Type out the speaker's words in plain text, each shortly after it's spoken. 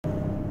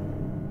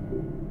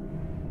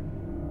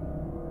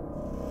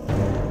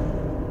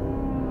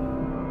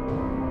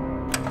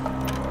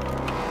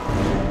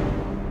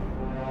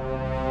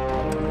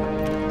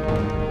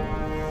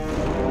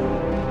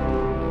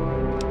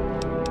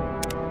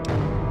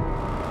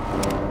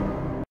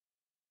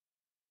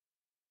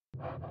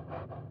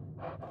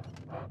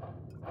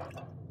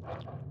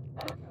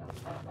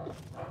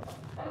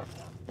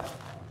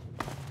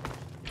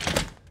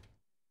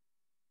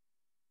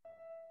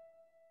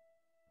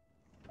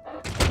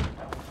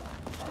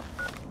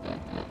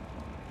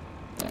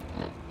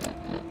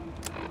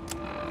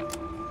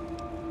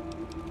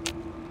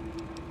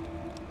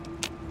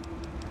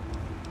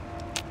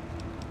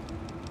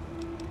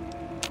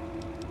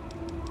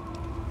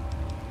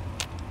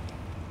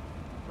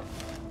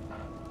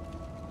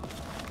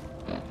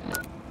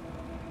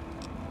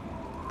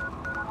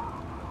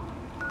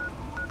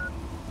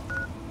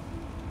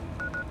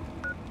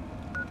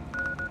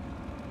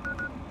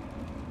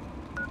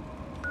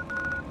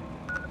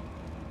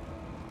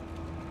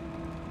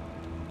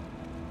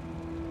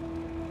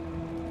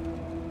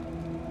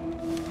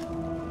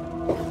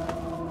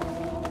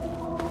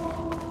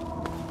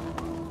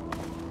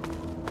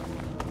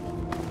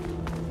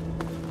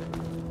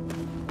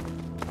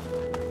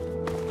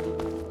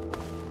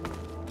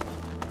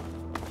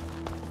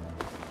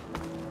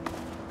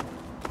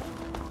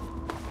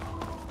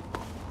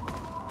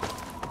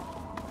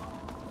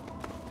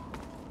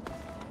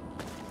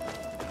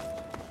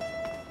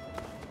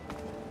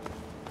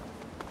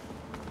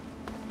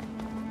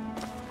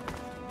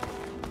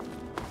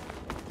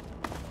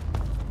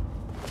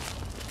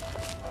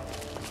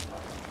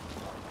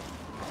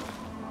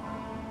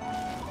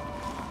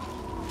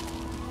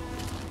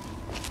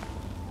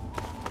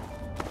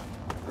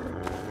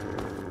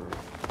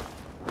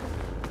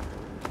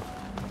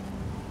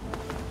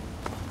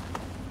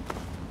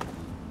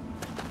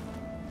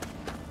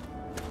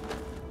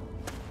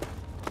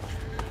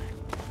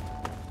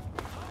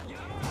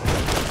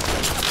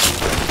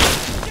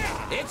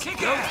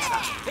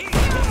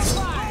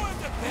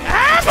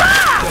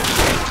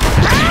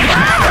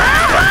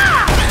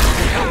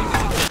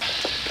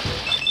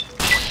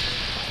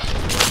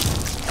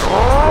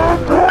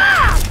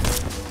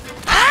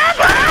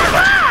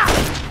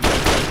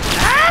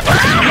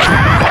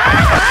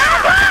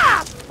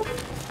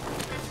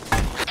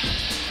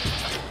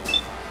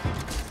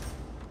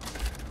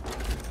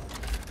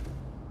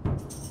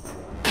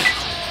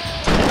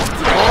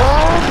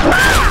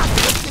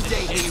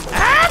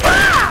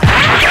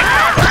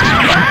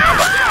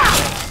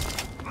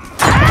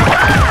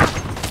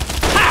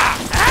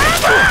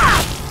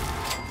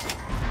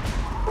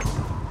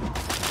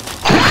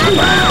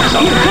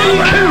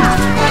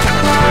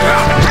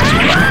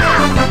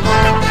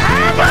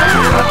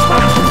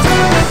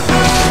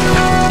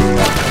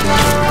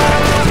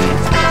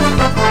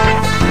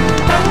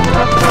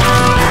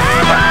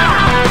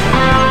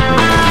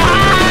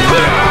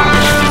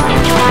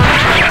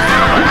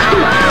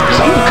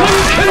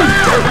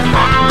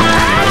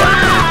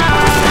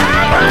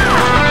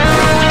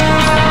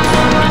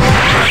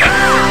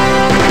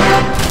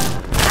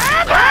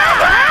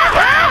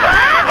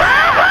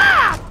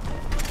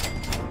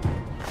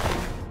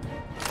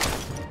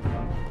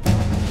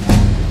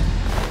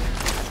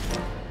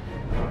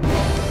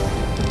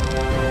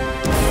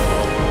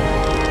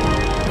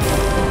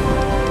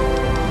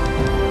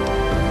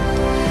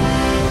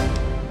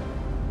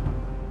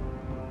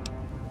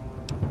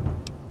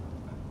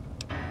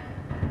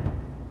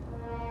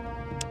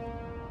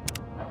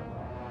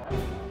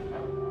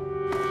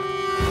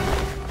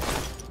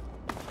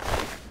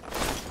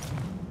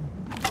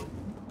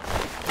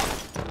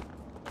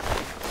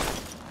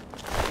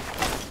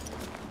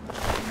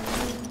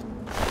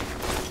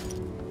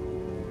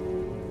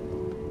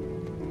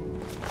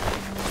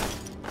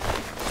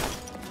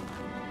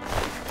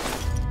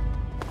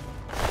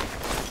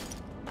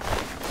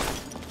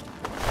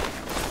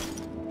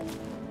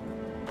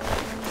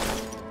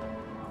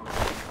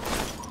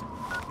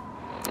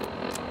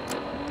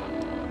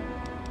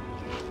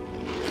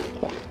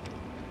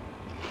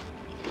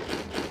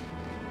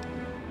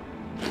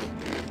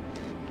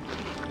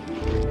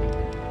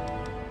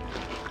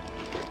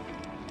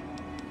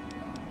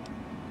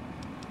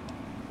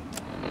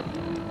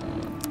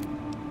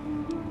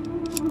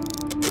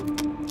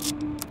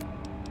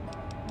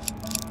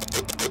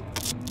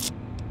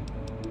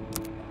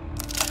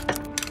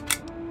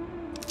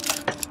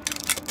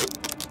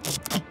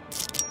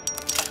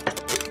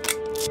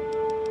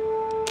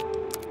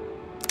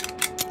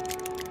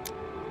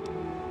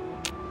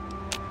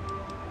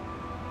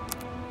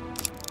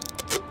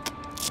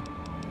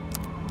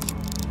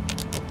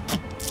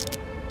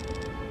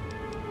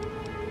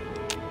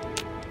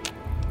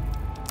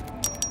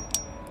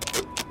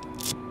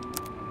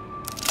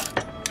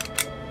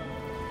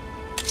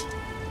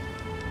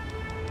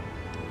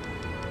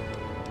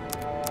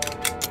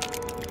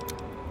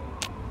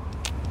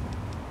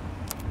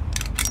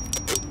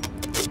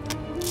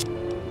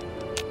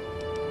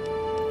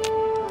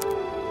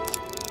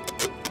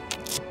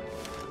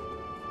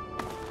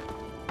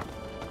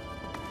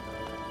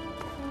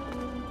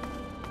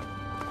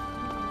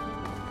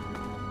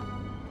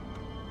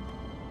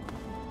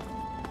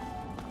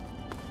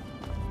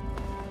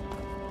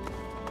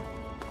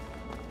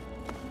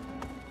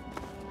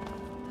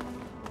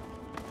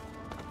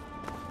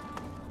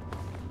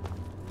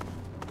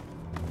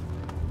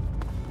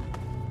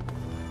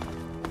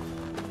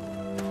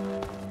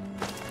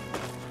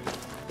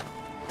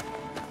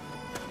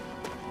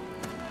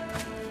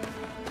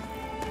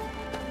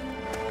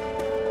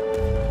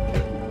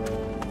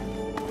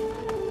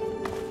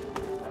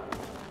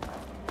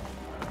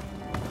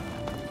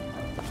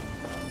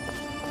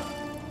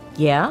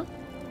Yeah?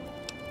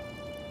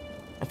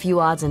 A few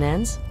odds and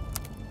ends?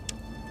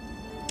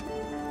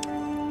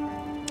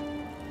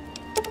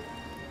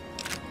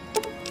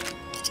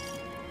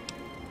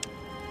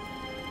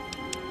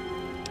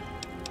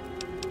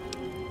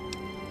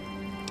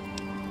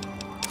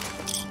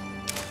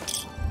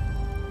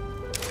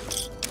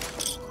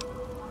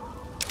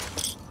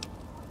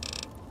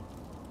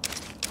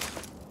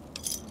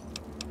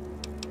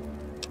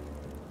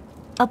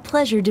 A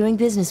pleasure doing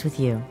business with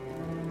you.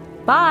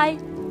 Bye!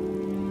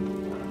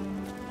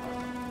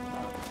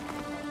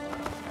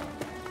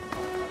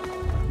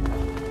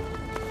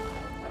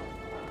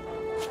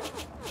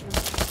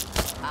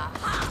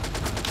 Aha!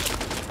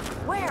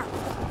 Where?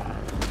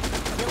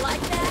 You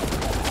like that?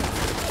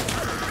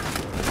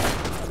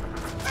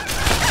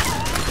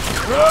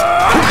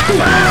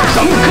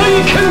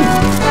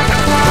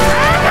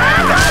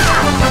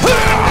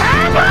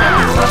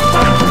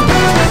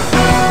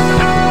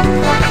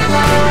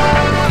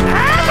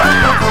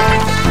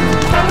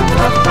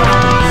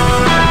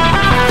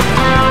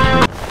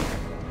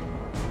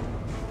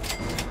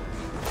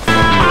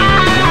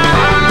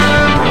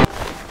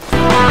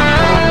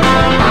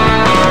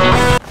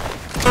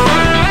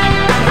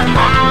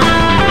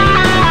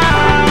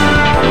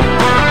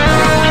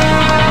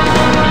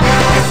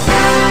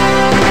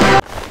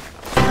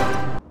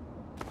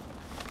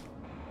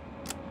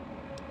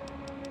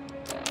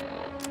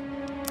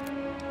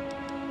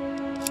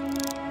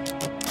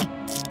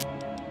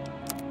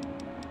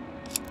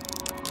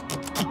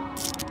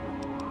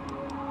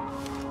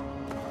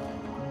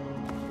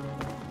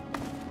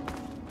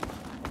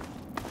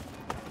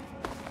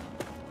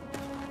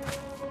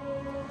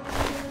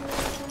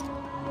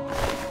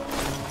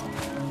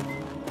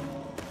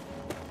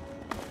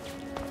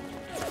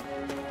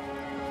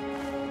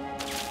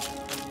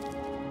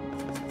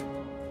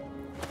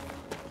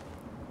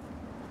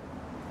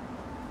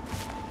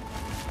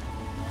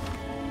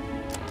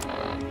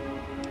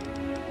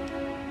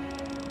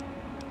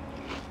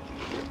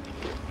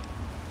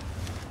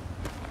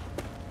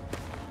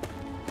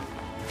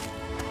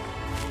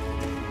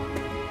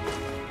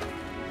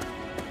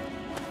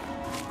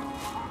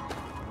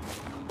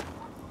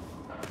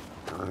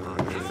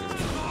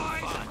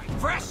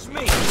 Fresh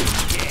meat!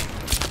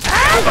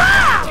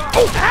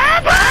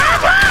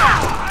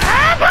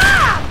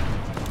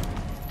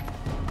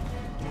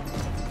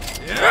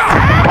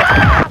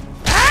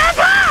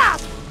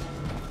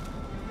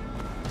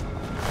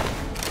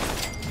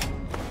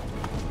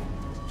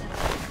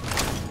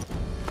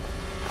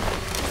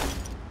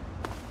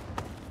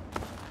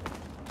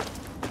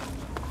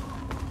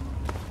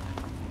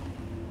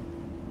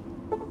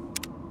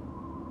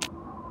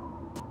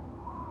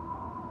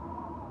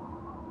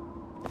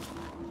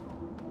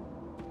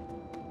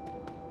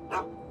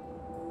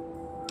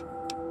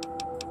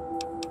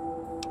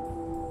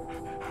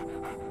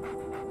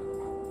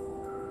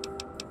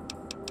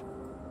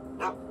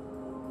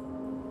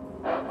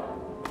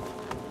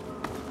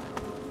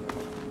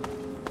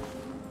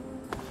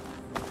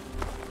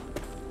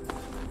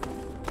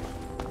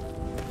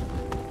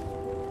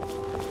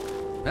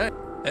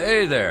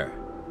 Hey there.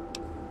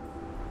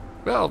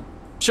 Well,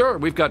 sure,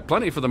 we've got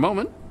plenty for the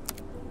moment.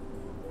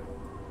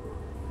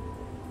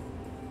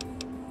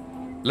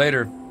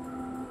 Later.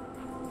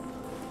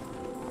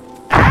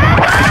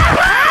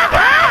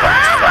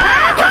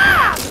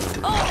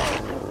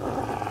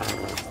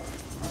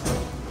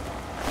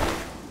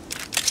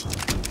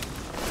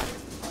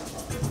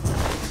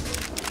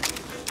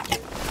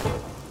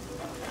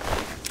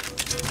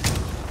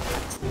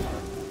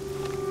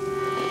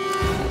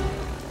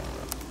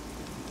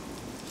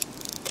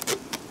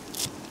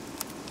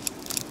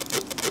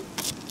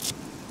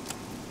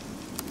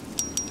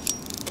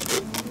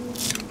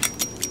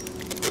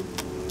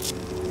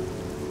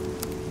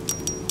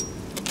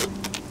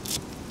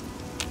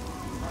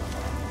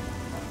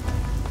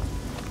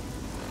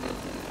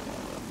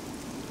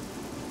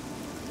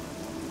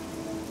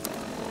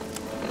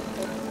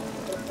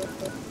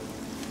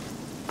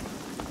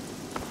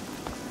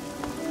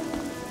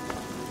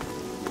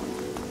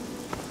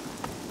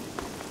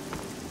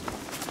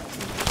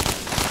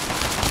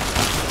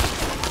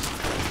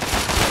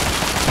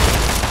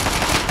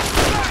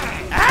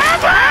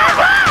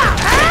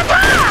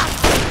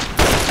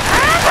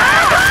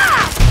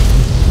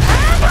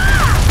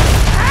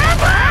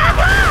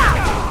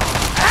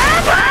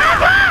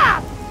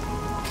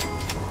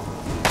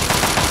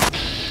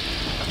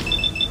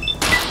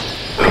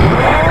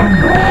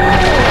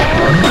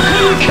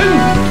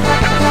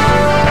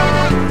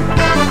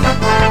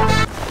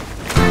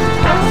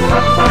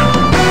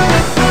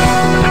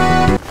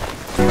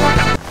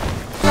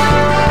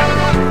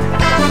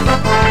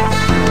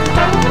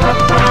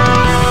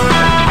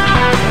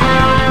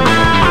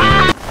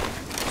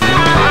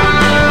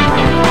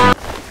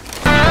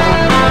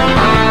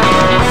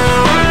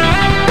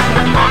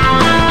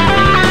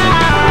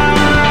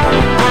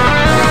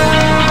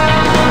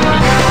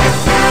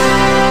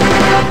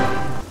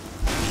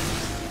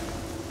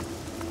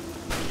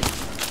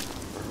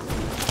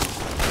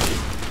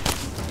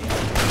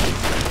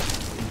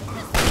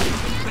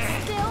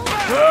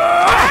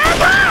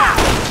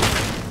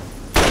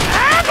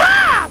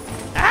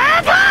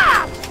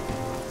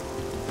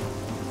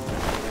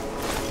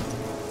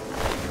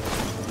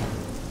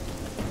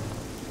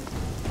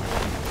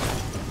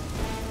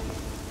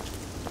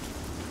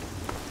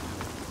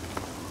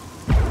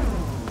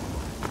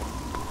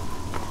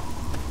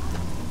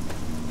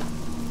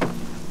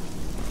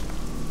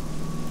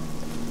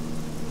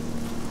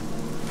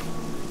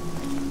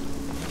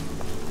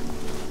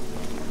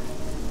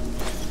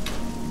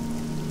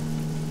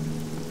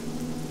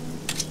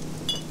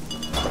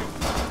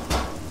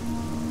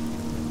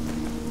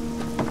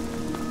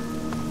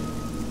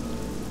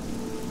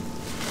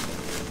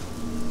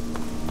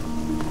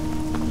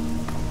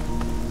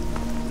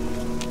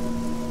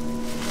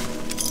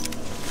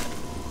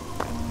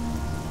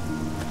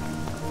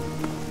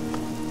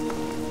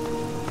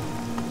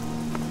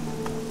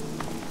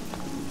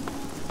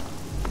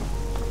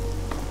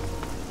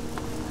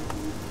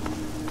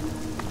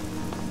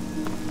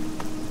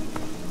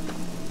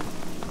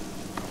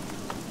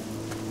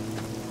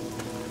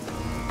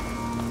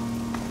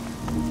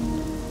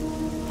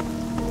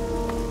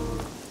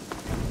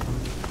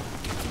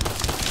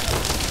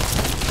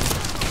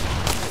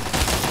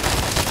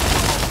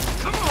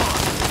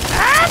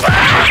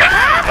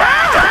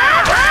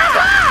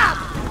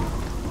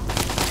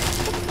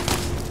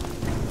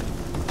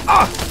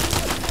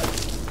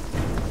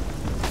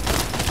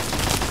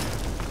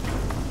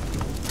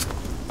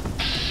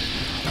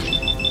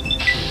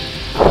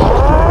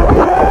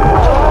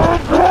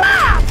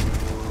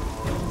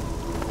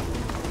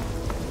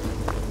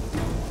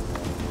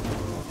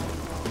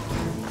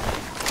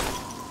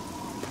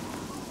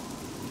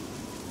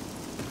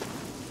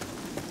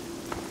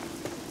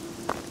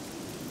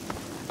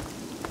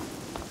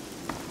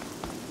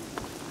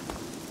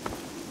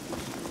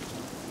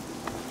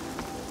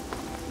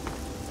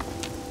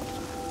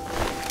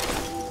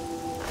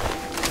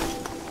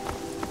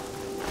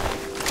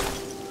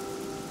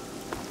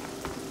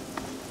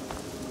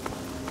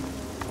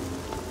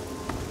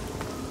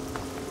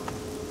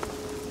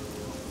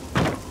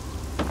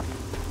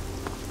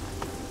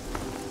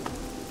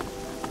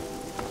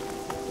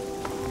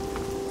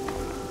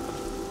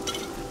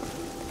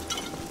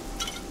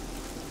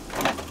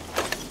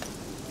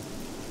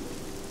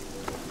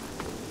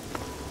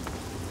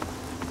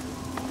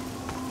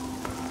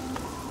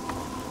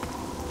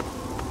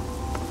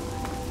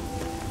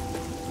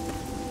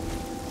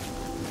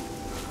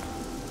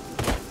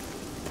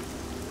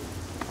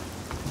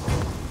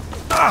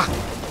 破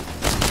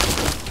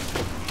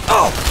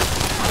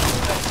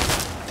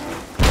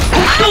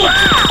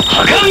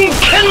壊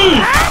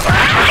剣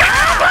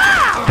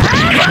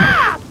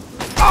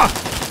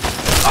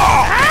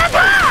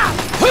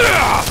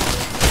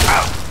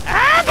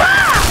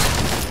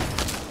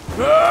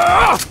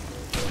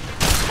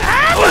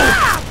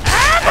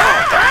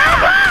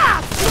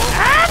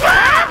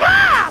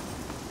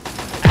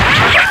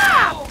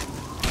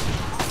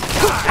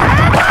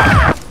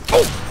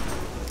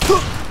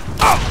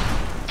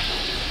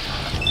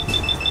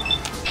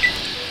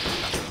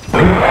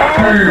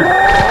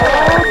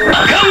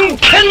破壊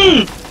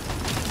剣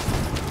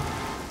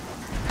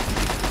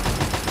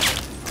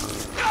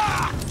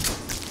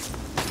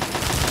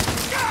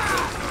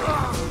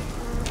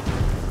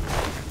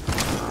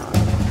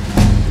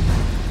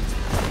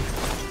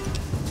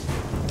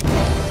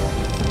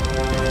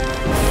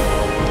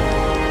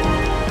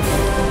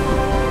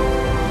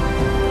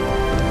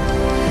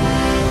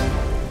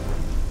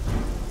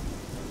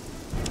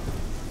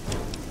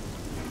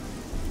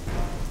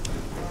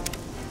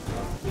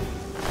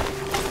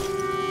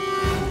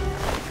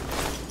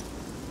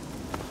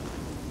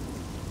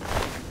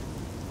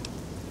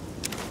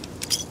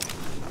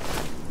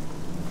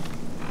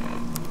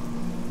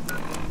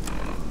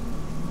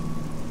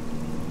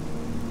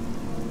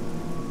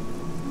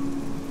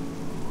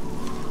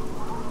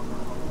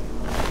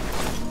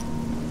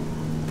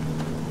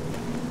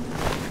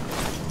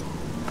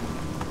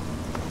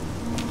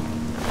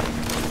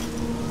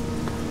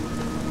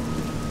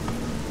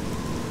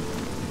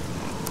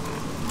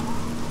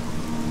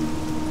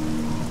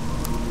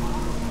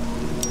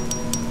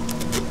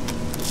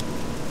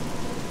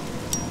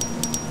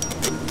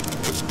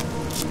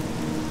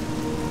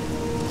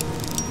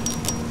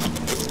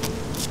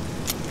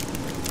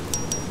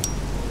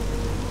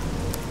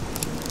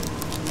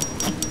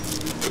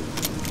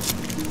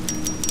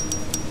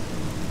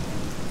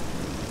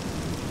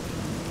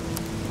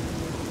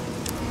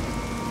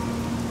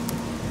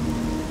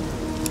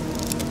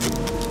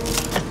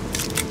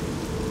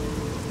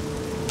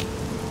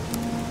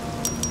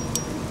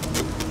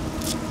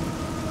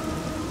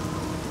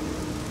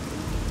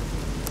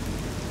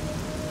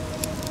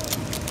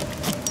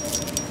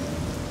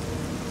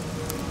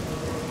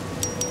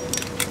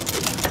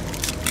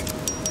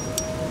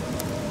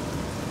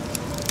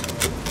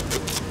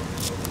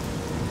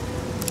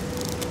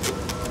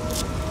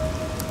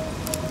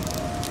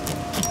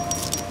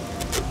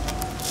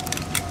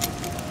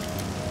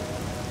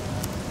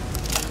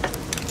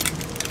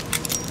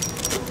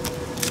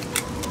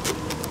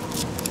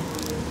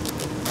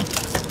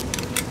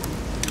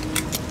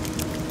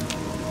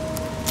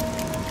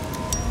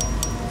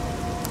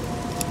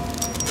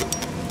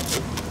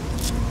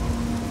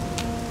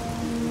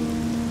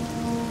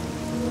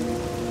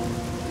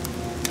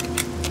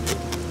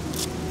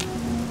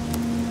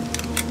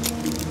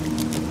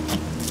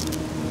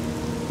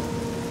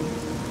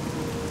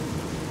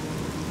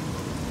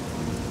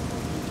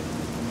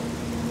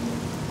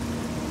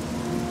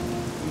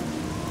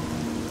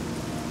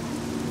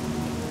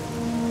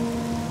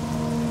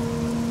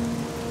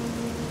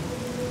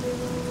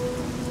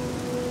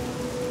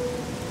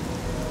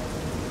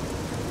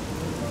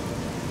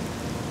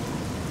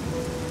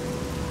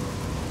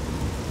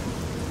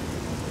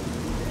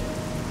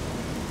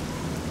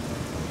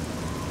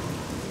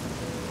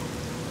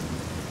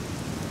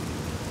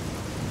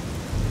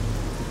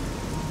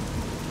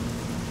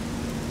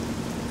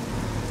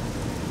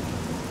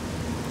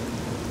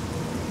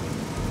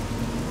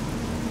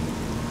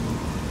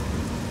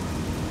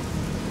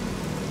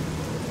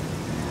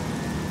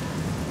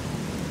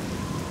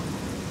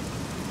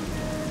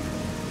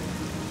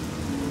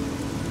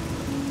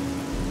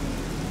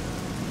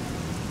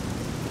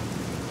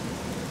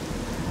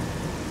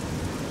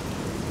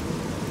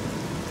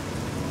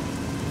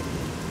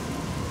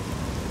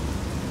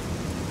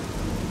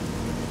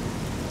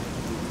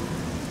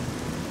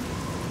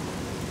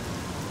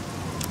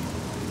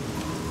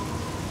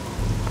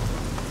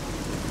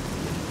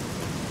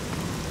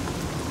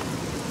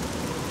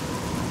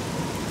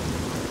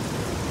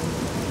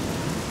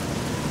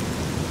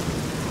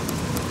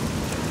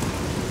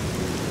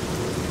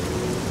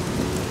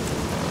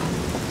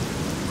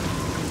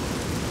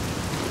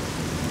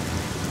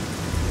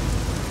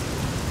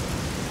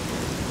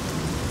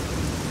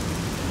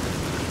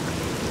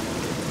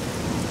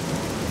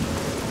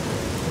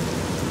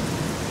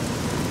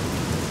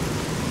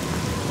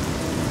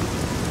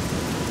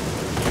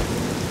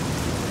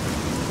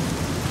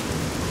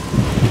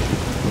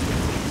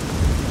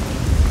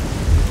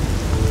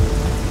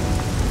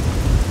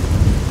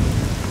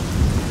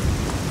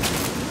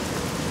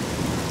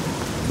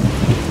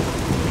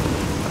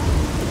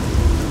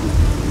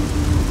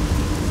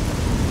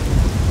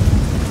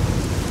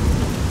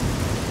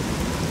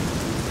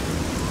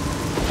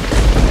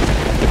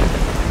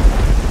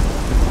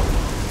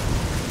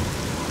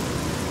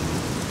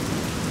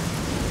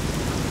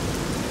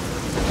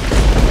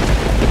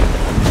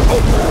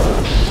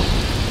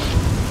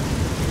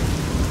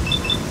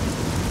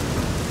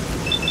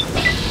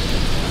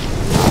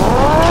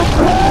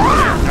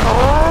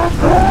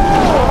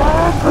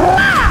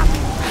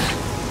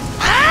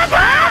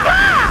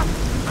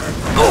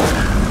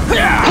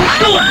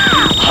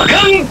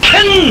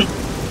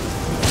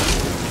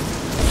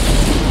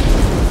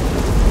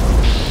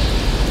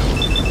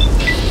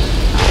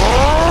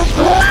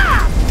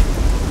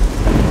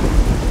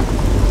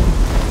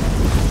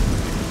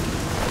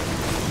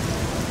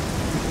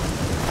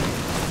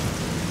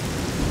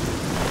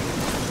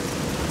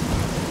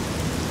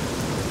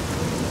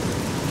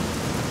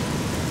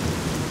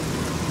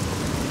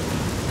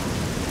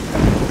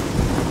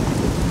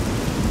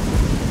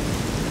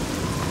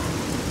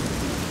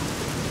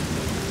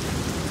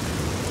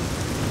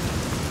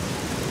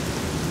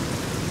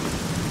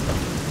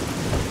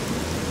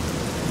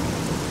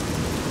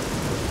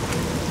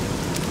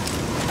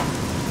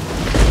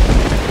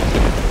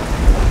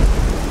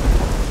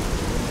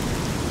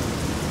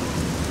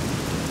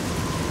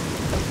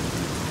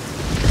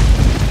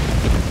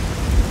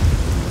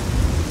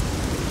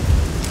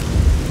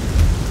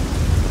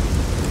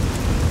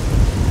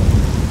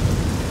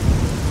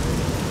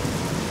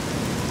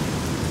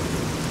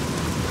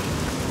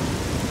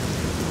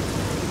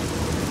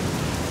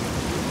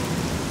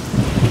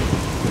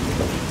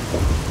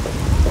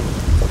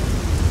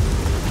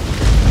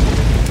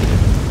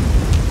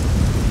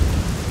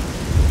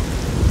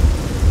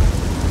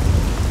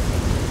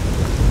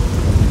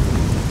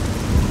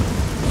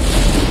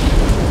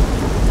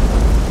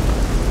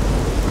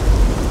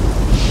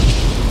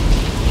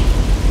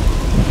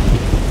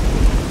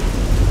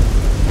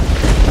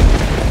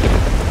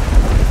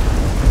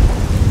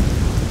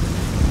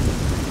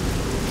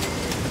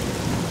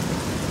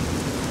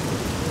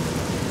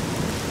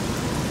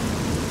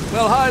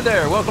Hi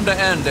there, welcome to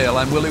Andale.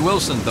 I'm Willie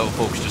Wilson, though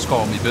folks just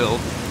call me Bill.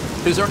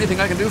 Is there anything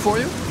I can do for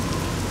you?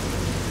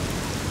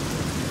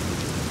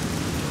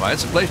 Why,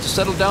 it's a place to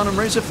settle down and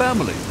raise a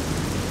family.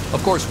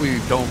 Of course, we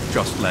don't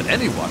just let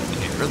anyone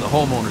in here. The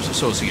Homeowners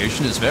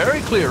Association is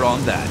very clear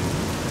on that.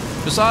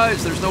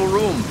 Besides, there's no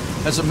room.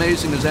 As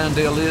amazing as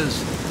Andale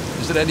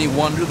is it any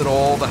wonder that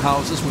all the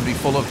houses would be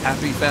full of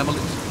happy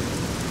families?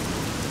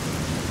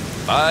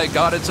 By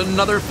God, it's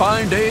another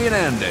fine day in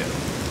Andale.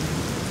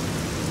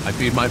 I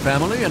feed my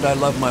family, and I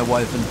love my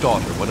wife and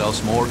daughter. What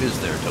else more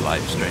is there to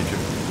life, stranger?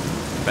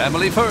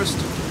 Family first,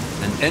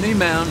 and any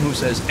man who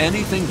says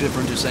anything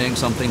different is saying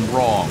something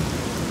wrong.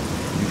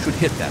 You should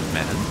hit that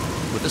man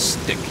with a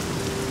stick.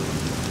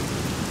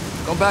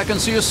 Come back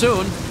and see you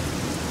soon.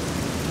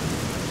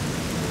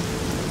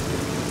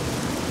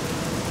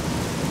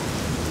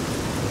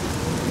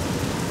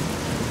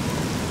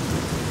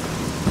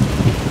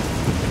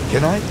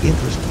 Can I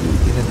interest you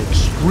in an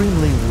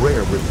extremely rare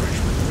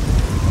refreshment?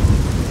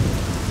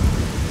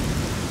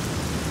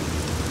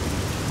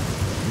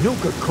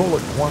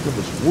 Nuka-Cola Quantum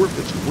is worth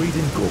its weight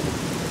in gold.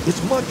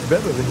 It's much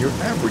better than your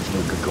average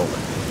Nuka-Cola.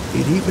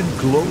 It even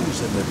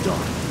glows in the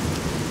dark.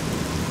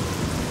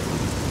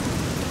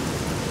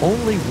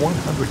 Only 100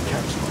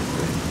 caps, my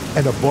friend,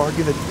 and a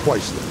bargain at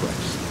twice the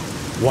price.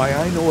 Why,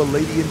 I know a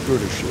lady in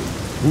Gerdershaw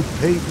who'd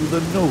pay through the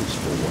nose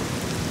for one.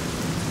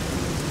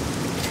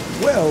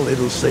 Well,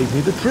 it'll save me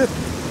the trip.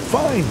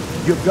 Fine,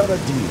 you've got a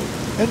deal.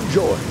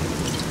 Enjoy.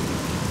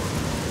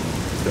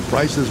 The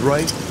price is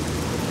right.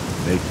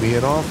 Make me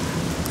an offer.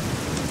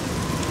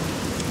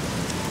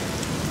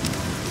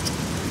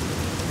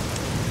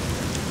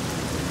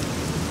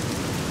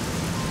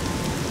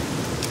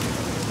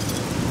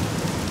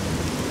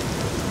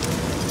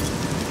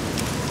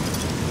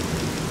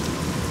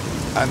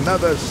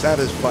 Another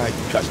satisfied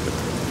customer.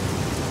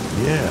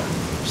 Yeah,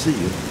 see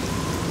you.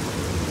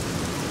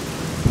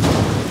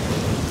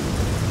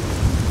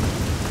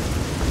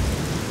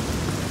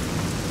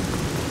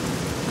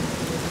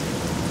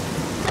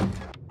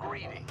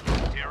 Greetings,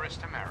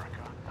 dearest America.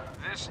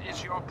 This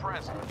is your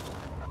president,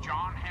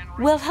 John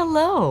Henry. Well,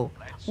 hello.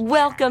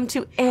 Welcome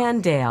to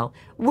Andale,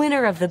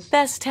 winner of the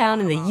best town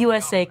in the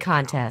USA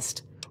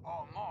contest.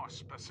 Or more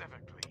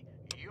specifically,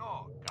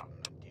 your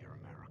government, dear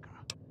America,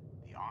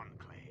 the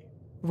Enclave.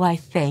 Why,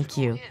 thank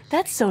you.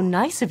 That's so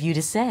nice of you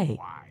to say.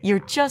 You're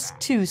just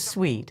too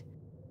sweet.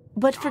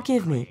 But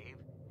forgive me.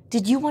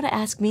 Did you want to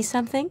ask me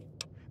something?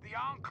 The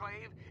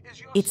Enclave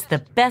is your It's the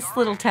best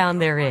little town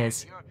there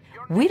is.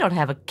 We don't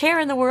have a care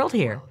in the world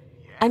here.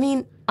 I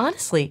mean,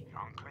 honestly,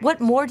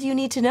 what more do you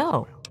need to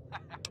know?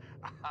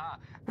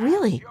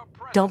 Really,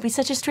 don't be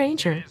such a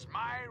stranger. It is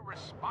my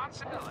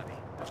responsibility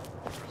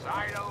to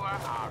preside over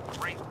our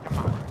great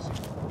democracy.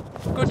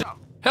 Good.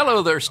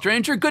 Hello there,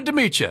 stranger. Good to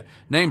meet you.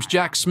 Name's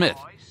Jack Smith.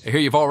 I hear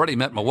you've already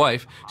met my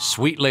wife.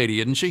 Sweet lady,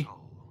 isn't she?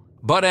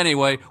 But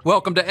anyway,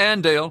 welcome to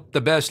Andale,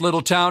 the best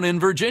little town in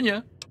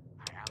Virginia.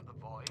 I am the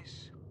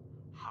voice,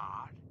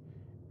 heart,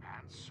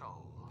 and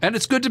soul. And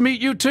it's good to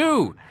meet you,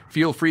 too.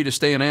 Feel free to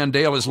stay in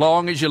Andale as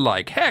long as you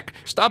like. Heck,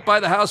 stop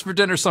by the house for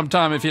dinner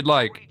sometime if you'd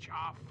like. Reach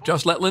our full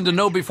Just let Linda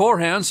know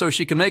beforehand so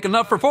she can make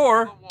enough for 4.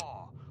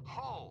 war.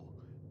 Whole,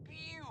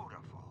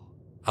 beautiful.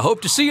 I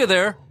hope to see you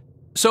there.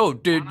 So,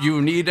 did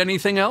you need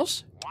anything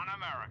else? One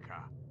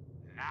America.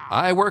 Now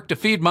I work to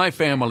feed my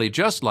family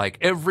just like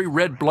every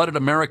red-blooded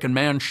American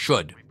man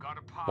should. we've got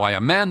a power. Why,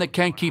 a man that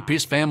can't keep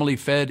his family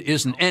fed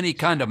isn't any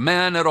kind of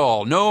man at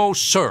all. No,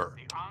 sir.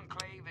 The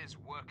Enclave is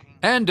working.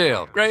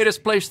 Andale,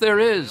 greatest place there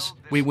is.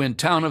 We win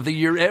Town of the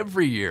Year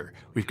every year.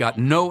 We've got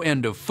no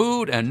end of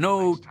food and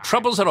no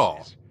troubles at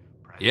all.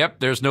 Yep,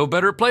 there's no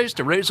better place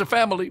to raise a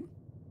family.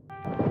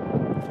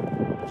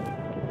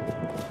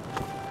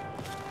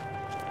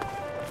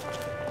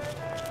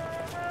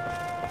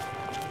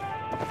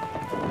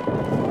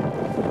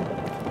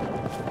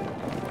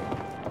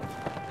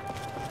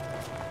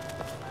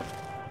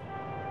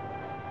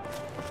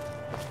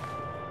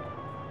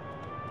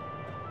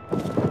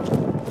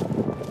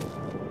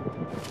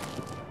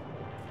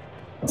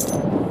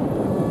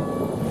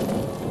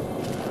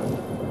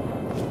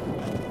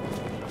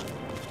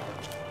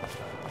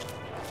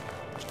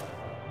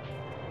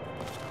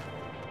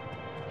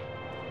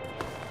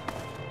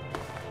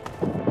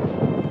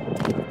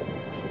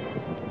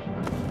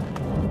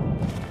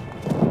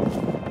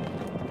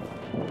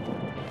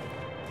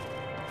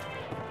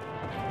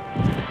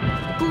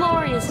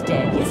 Glorious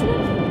day, isn't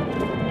it?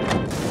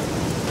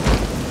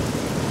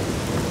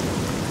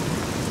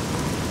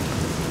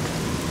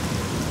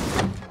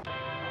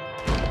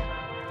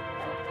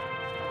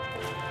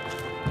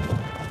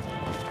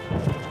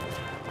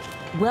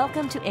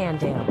 Welcome to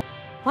Andale.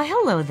 Why,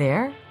 hello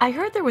there. I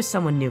heard there was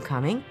someone new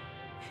coming.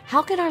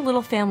 How can our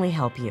little family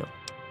help you?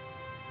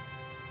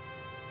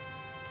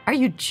 Are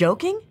you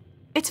joking?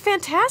 It's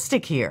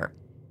fantastic here.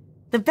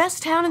 The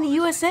best town in the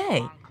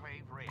USA.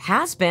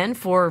 Has been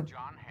for,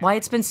 why,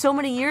 it's been so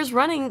many years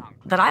running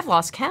that I've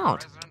lost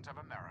count. President of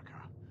America.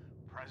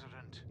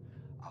 President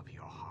of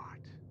your heart.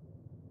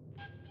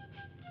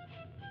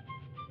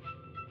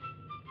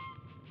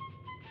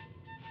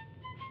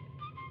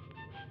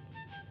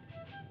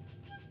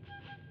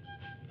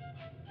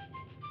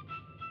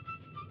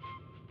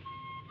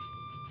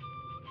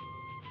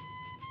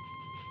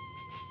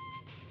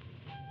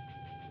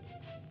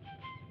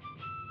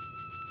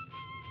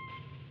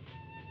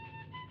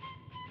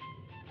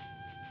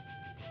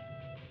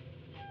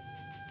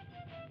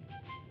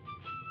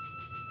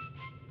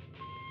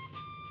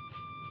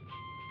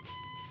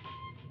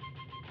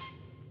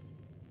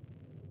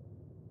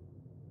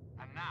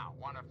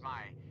 one of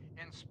my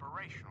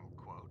inspirational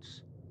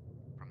quotes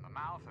from the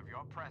mouth of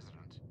your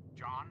president,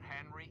 John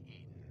Henry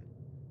Eden,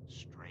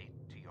 straight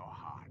to your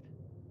heart.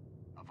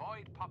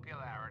 Avoid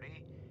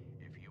popularity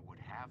if you would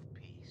have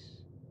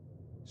peace.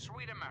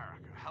 Sweet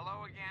America,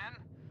 hello again.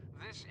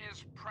 This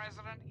is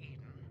President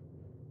Eden.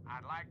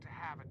 I'd like to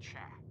have a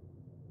chat.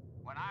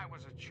 When I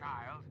was a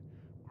child,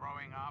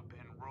 growing up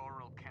in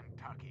rural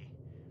Kentucky,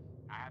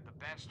 I had the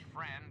best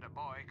friend a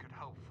boy could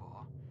hope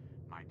for,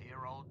 my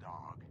dear old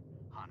dog,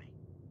 Honey.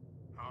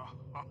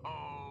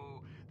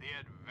 Oh, the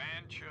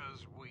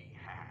adventures we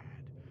had.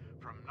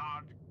 From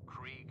Nod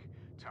Creek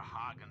to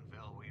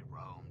Hagenville we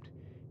roamed,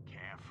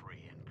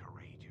 carefree and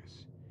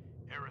courageous,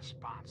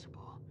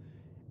 irresponsible,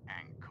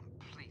 and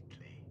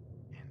completely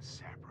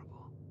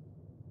inseparable.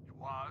 It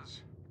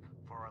was,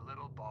 for a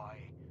little boy,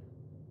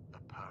 the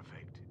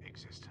perfect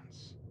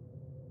existence.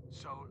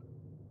 So,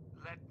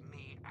 let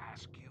me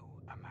ask you,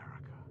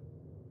 America,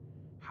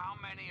 how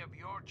many of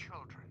your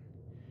children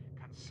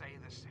can say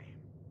the same?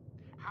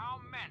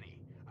 How many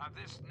of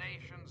this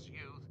nation's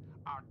youth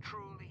are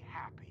truly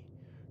happy,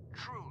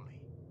 truly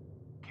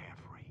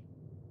carefree?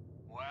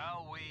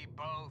 Well, we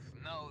both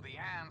know the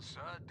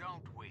answer,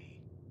 don't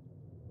we?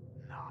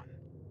 None.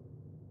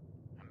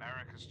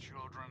 America's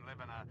children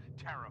live in a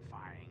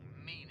terrifying,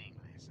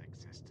 meaningless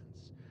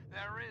existence.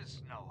 There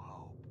is no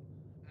hope,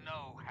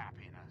 no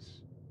happiness.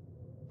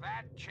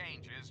 That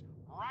changes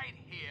right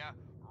here,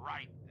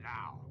 right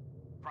now.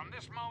 From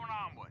this moment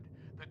onward,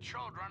 the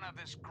children of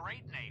this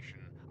great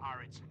nation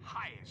are its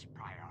highest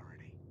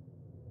priority.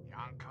 The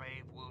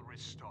Enclave will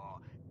restore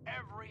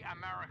every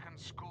American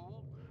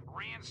school,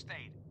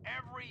 reinstate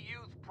every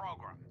youth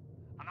program,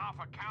 and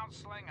offer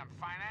counseling and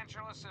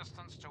financial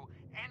assistance to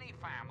any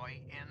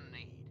family in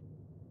need.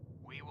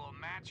 We will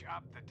match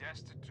up the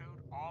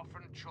destitute,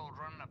 orphan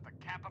children of the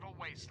capital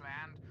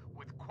wasteland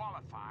with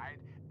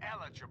qualified,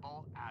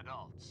 eligible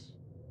adults.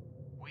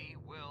 We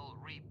will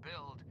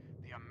rebuild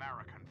the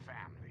American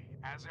family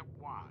as it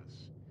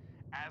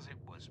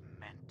was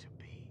meant to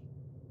be.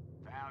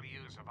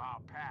 Values of our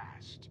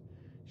past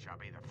shall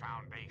be the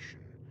foundation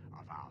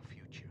of our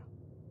future.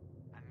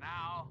 And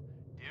now,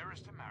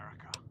 dearest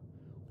America,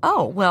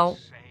 Oh, well,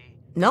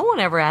 no one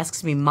ever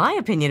asks me my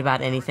opinion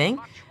about anything,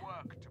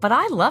 but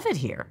I love it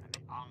here.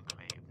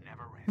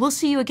 We'll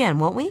see you again,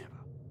 won't we?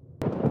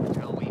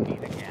 Till we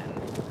meet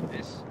again,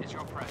 this is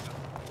your president,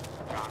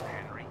 John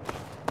Henry,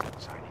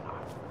 signing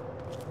off.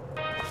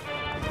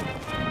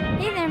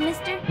 Hey there,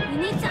 mister. You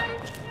need something?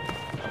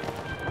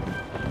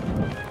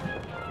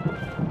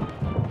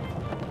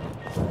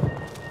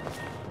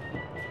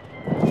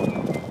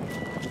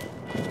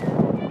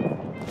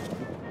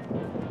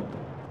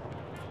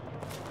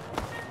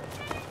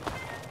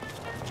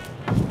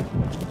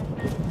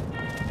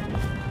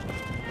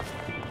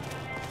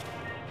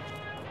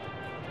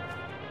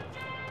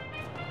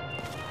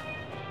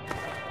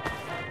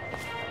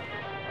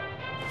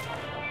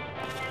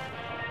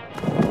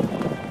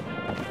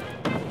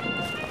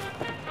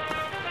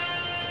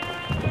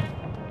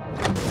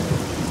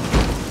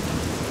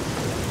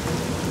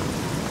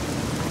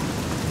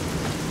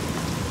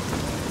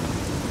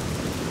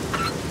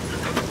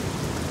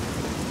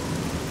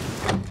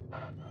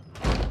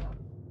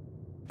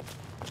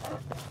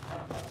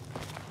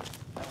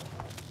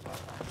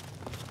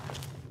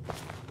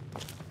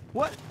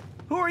 What?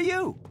 Who are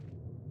you?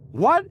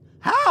 What?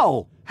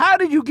 How? How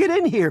did you get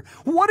in here?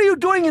 What are you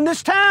doing in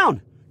this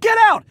town? Get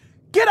out!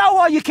 Get out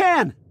while you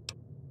can!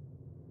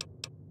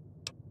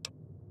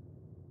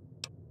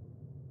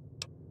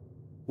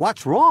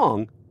 What's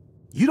wrong?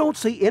 You don't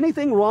see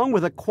anything wrong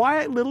with a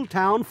quiet little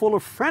town full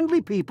of friendly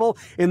people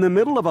in the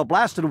middle of a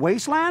blasted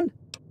wasteland?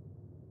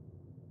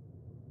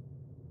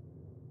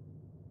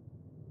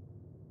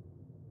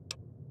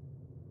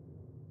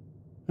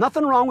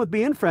 Nothing wrong with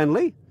being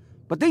friendly.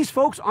 But these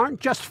folks aren't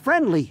just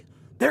friendly,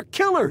 they're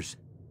killers.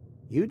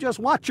 You just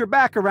watch your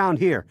back around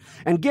here,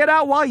 and get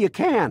out while you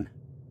can.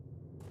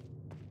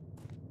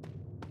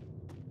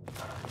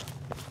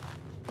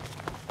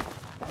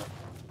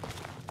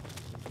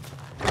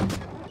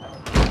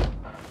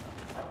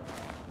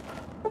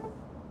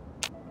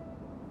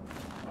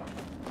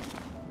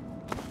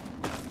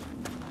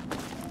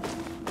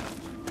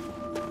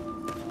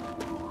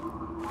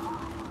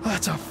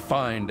 That's a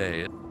fine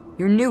day.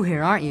 You're new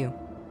here, aren't you?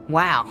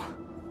 Wow.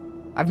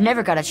 I've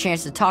never got a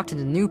chance to talk to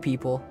the new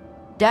people.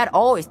 Dad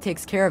always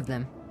takes care of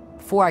them,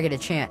 before I get a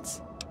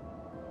chance.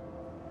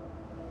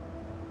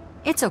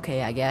 It's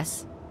okay, I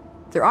guess.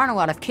 There aren't a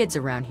lot of kids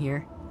around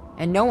here,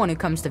 and no one who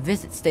comes to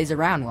visit stays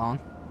around long.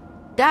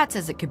 Dad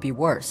says it could be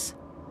worse,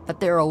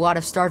 that there are a lot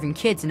of starving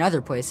kids in other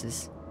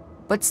places.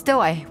 But still,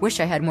 I wish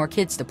I had more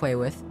kids to play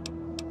with.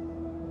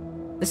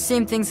 The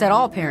same things that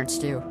all parents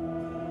do.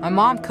 My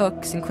mom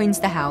cooks and cleans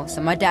the house,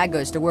 and my dad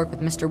goes to work with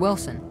Mr.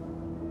 Wilson.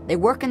 They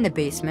work in the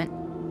basement,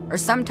 or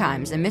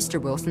sometimes in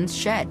Mr. Wilson's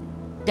shed.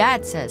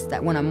 Dad says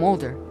that when I'm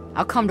older,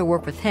 I'll come to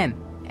work with him,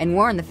 and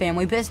we're in the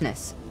family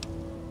business.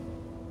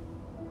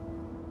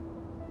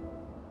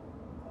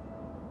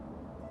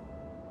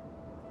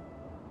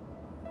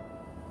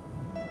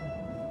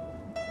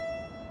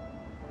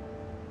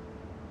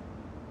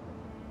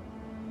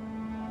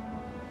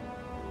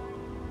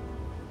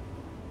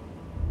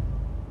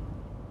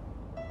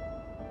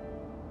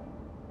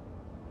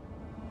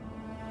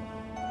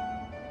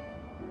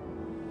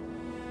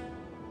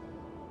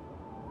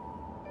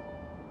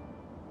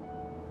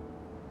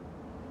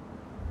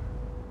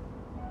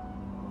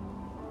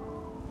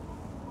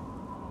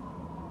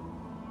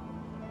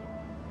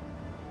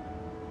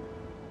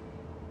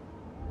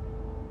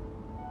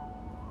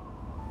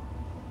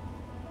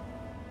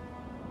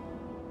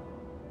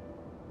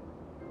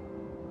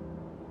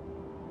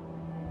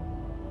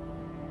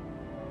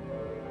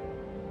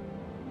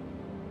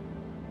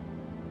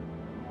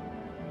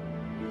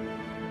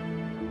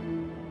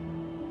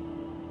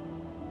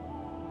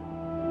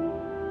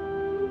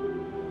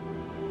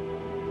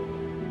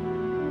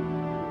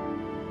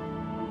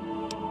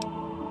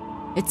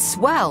 It's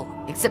swell,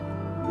 except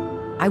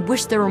I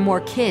wish there were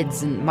more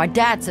kids, and my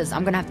dad says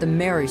I'm gonna have to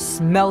marry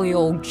smelly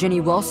old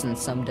Ginny Wilson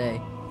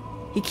someday.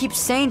 He keeps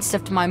saying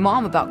stuff to my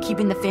mom about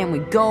keeping the family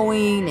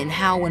going, and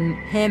how when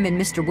him and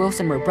Mr.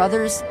 Wilson were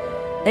brothers,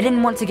 they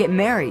didn't want to get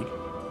married.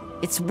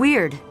 It's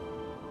weird.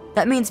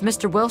 That means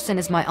Mr. Wilson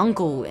is my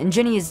uncle, and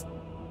Ginny is...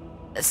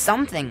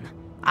 something.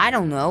 I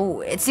don't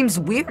know. It seems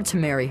weird to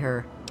marry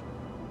her.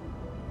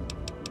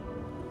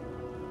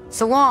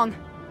 So long.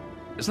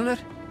 Isn't it?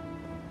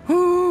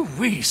 Ooh,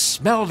 we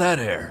smell that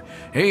air.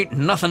 Ain't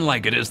nothing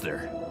like it, is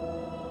there?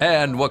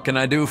 And what can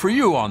I do for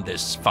you on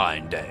this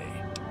fine day?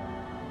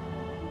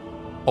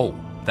 Oh,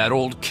 that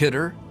old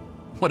kidder?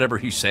 Whatever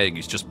he's saying,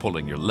 he's just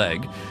pulling your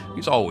leg.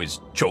 He's always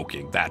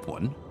joking, that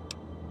one.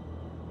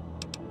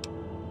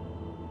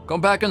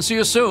 Come back and see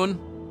you soon.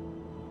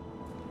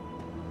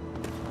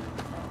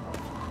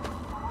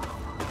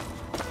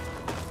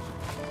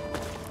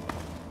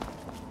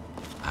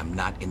 I'm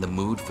not in the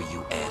mood for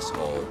you,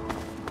 asshole.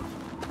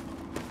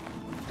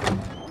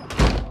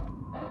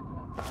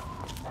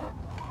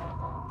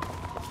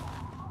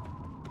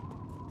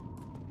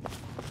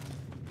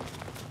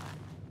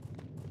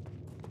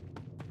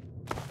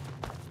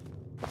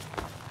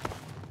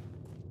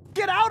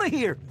 Get out of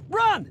here!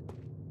 Run!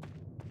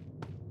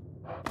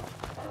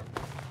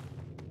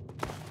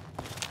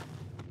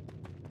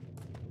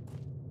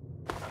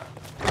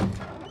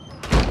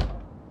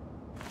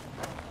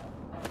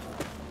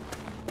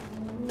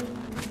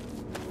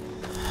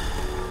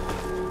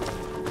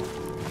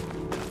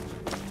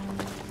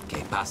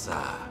 ¿Qué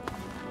pasa?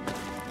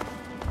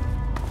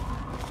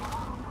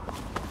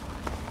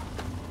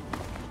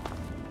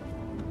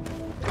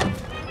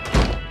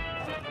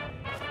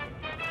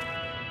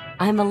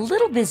 I'm a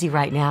little busy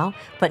right now,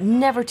 but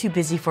never too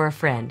busy for a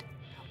friend.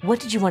 What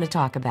did you want to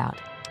talk about?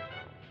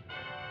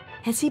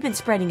 Has he been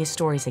spreading his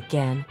stories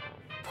again?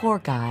 Poor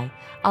guy.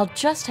 I'll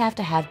just have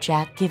to have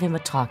Jack give him a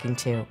talking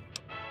to.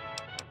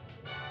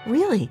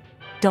 Really?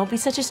 Don't be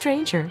such a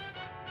stranger.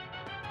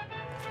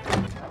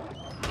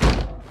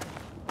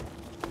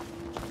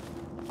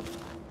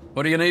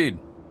 What do you need?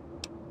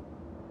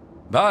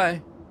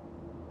 Bye.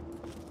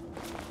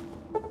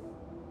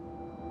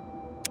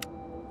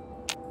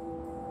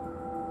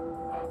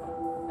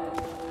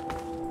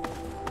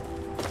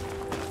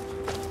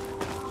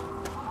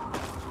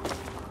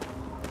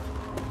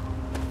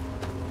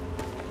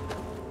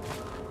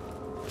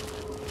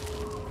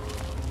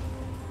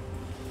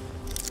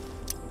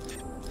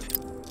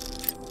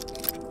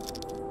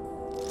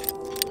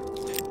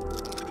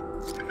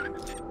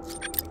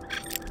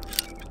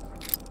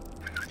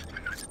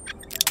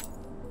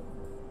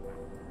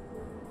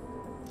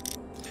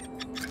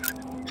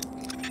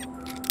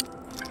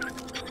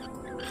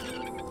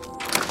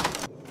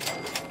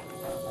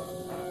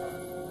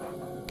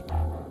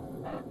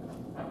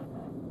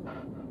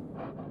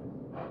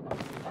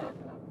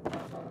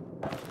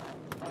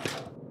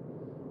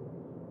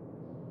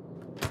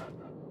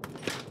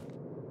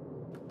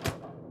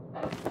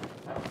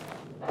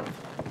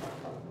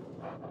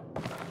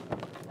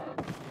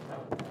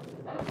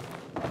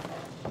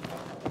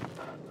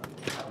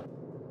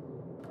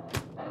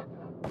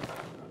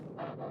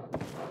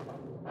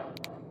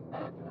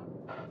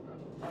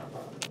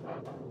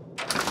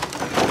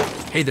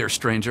 Hey there,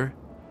 stranger.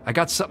 I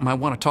got something I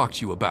want to talk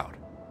to you about.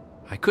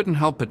 I couldn't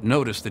help but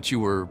notice that you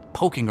were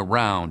poking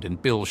around in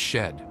Bill's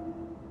shed.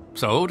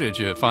 So, did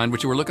you find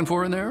what you were looking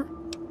for in there?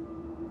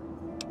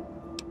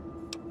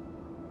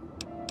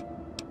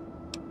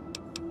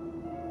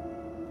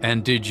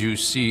 And did you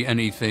see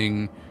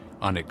anything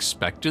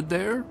unexpected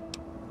there?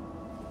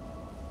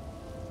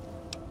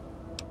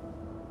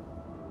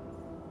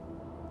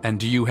 And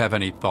do you have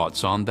any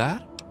thoughts on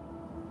that?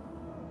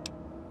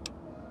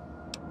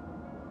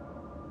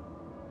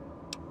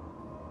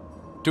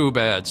 Too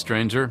bad,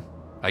 stranger.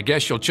 I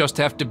guess you'll just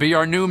have to be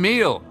our new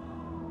meal.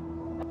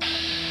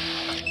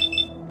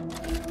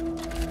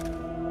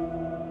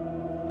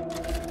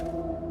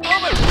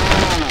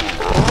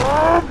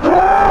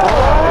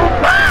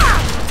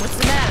 What's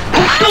the matter?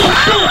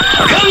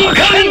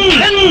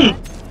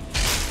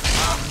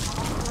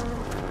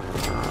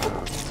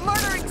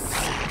 Murdering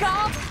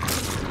scum!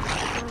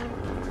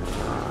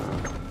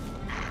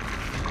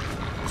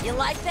 You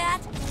like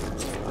that?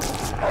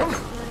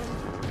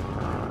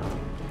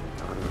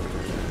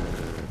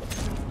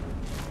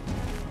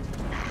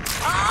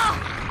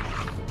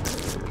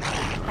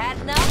 Had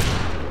enough?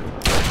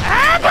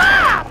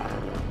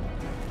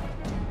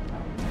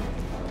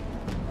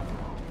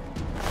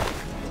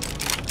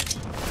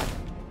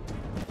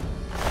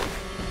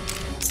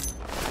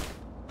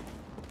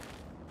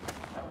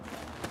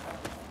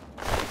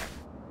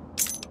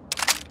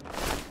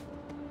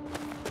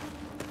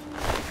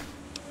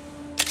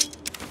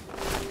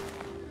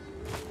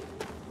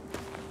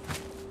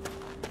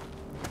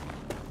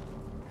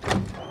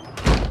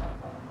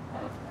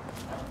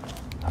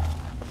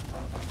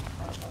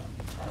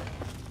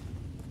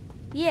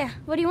 Yeah,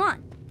 what do you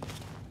want?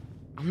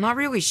 I'm not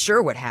really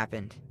sure what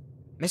happened.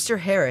 Mr.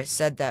 Harris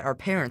said that our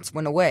parents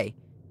went away,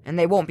 and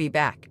they won't be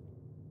back.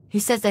 He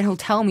says that he'll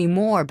tell me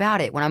more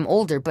about it when I'm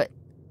older, but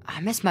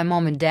I miss my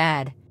mom and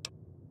dad.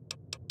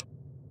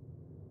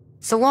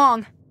 So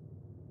long.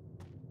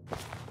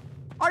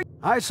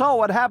 I saw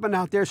what happened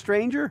out there,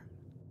 stranger.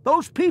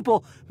 Those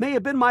people may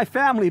have been my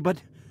family,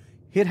 but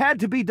it had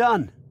to be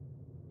done.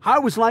 I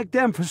was like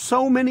them for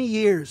so many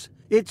years.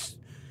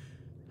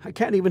 I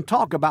can't even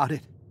talk about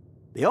it.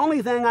 The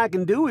only thing I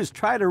can do is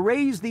try to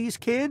raise these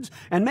kids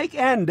and make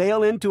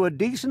Andale into a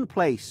decent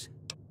place.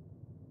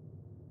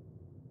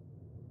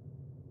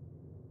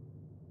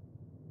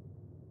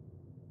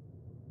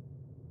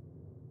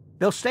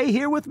 They'll stay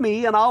here with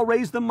me and I'll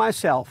raise them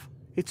myself.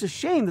 It's a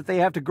shame that they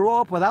have to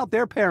grow up without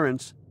their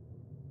parents.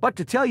 But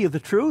to tell you the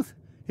truth,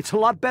 it's a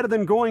lot better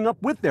than growing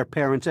up with their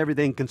parents,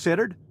 everything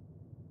considered.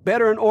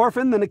 Better an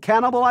orphan than a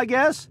cannibal, I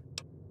guess?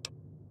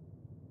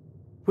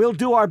 We'll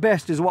do our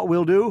best is what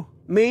we'll do.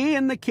 Me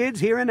and the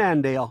kids here in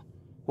Andale.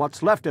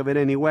 What's left of it,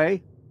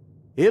 anyway.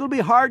 It'll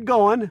be hard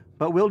going,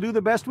 but we'll do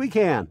the best we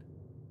can.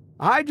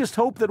 I just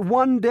hope that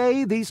one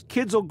day these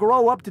kids will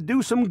grow up to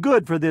do some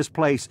good for this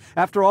place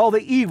after all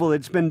the evil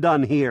that's been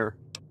done here.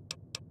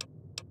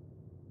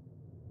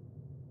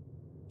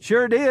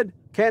 Sure did.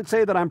 Can't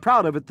say that I'm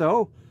proud of it,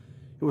 though.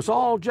 It was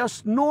all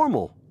just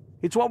normal.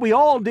 It's what we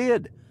all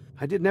did.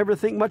 I didn't ever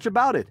think much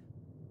about it.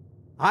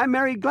 I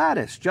married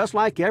Gladys, just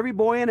like every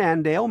boy in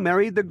Andale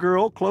married the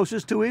girl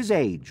closest to his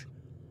age.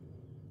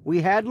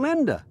 We had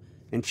Linda,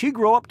 and she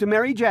grew up to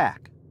marry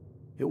Jack.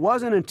 It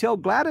wasn't until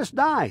Gladys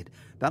died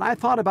that I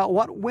thought about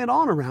what went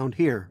on around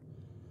here.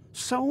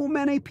 So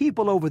many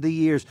people over the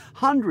years,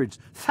 hundreds,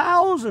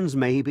 thousands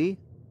maybe.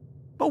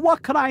 But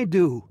what could I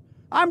do?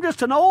 I'm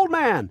just an old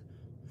man.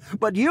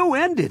 But you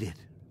ended it.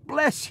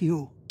 Bless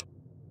you.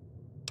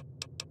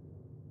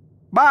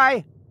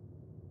 Bye.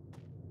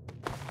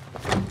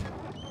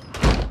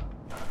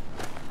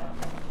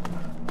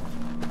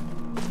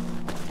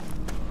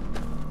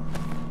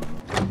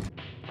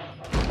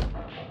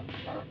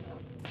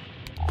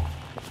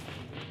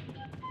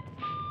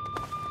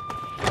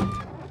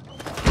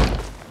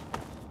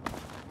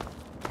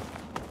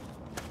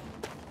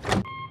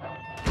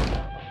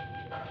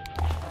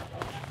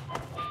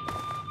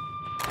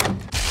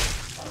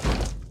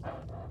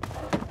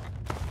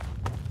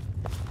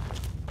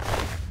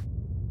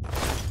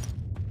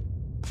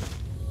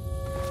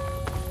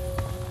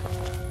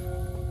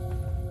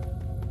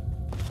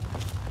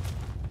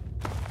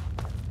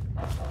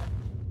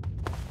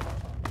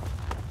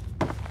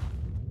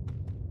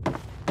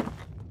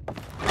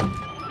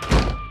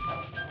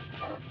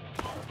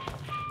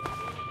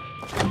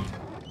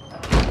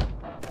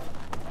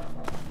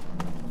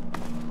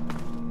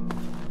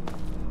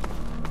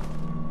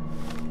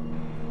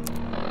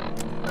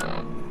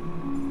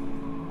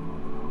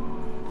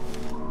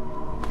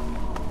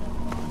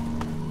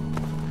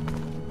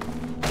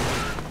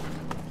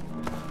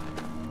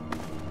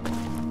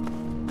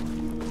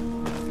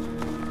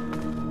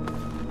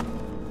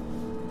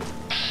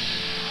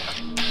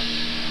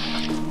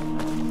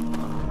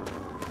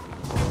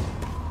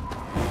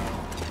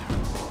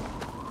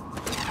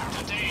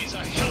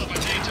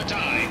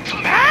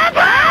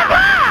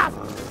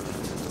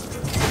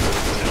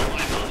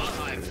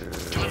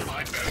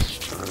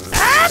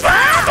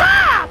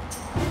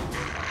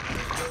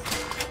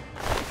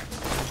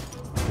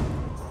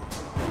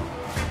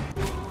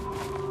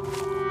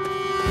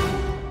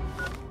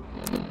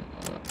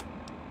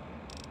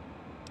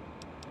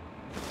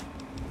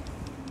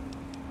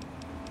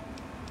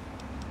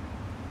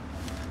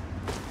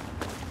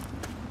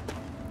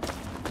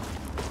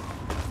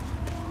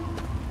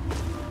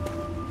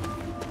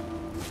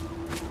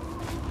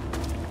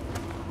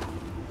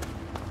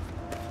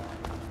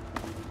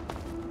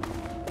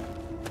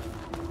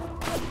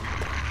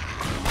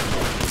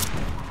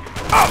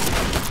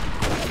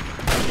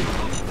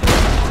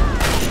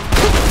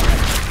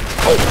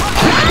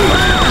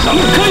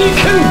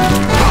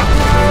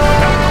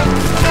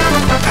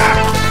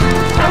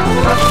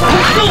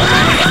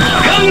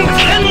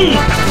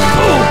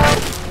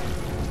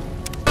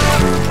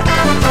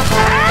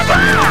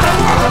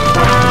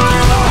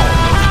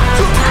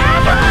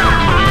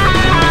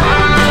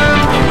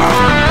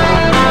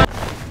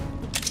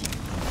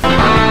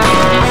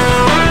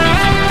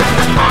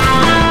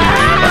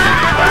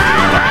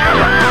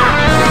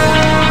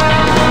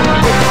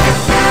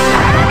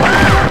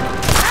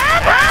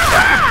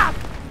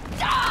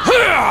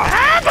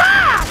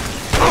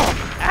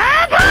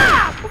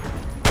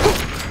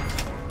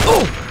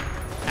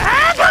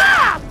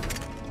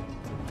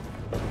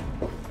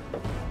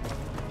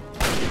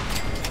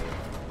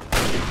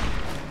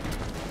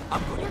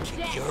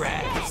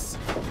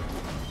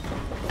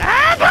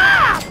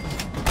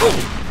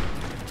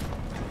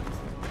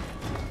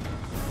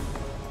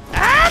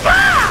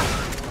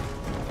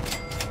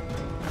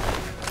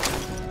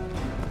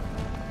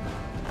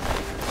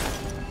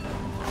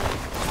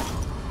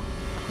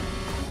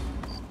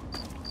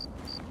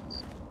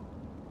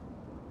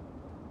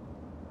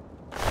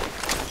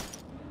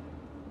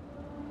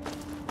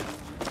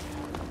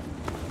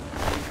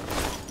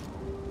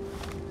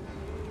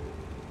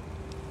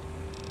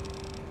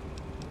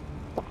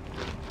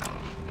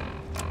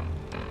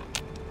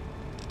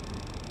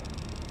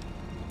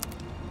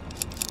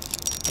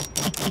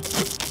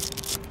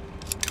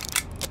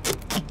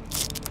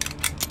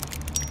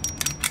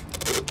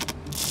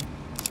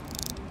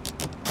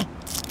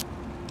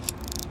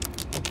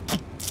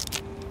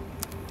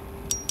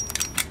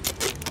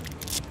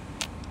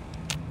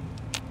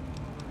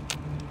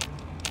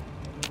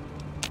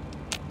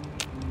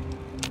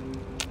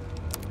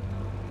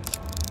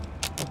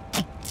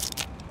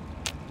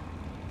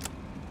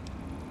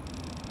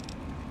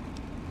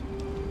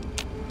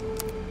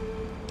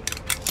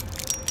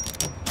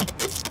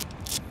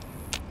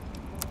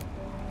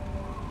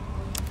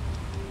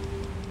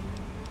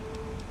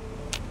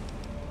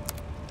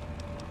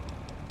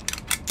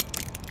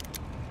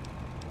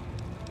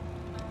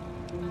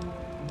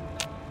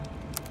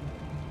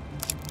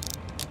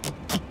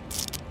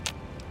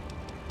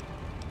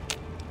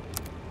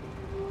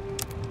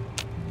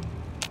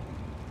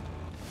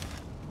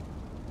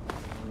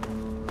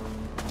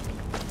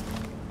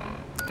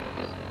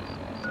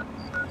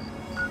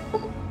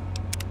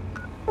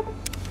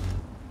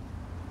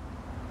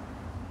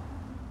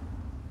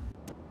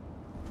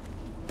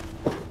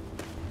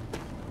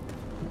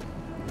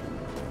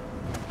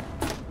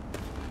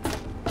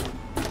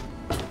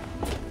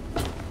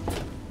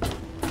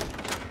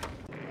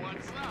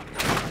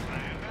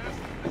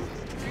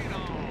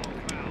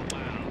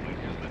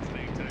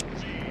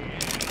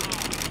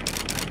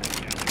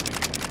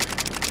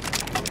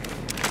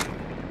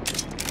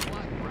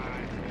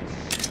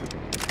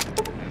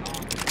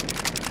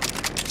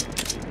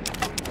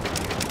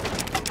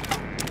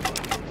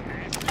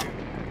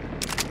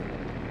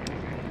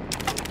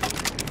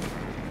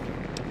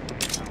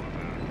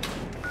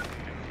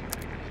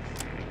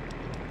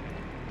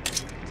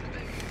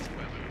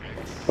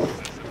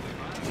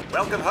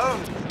 Welcome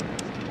home.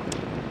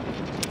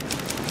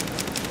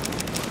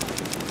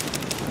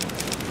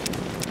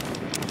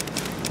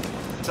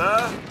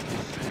 Sir?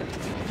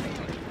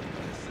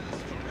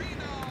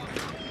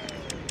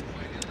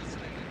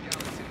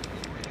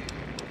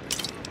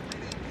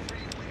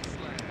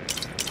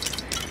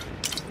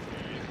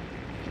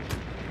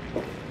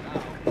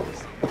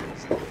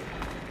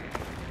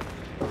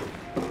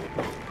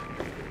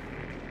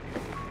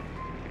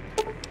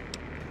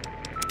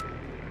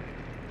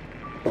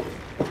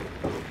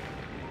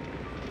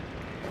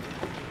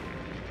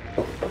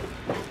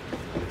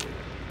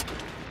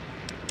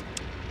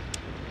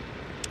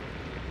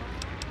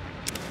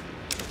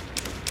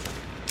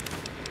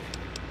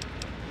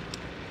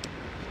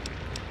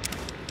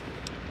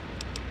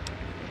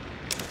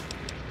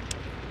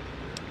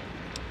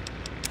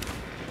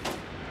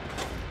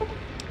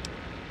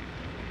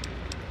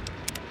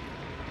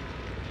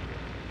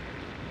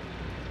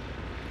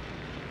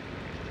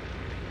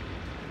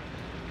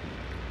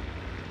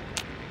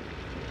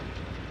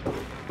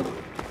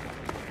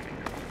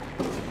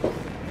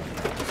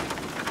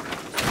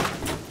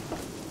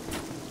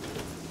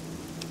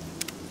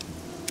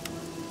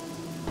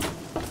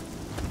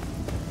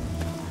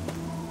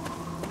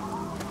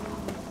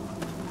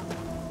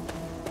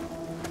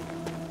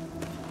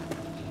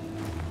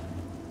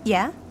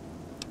 Yeah?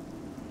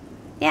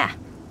 Yeah.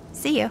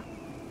 See you.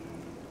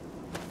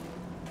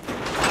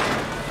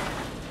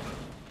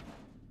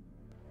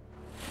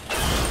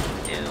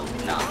 Do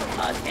not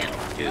attempt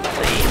to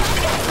flee.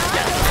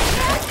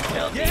 Justice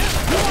will be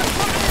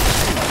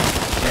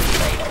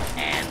safe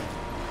and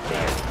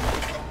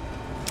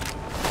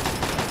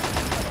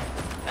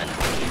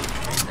continued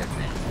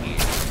resistance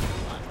is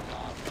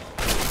unlawful.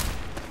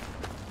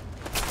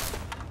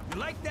 You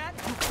like that,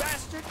 you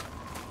bastard?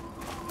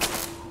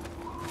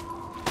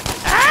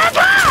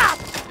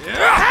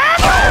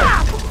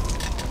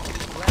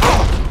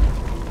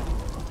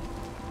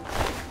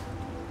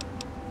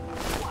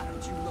 Why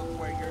don't you look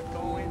where you're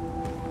going?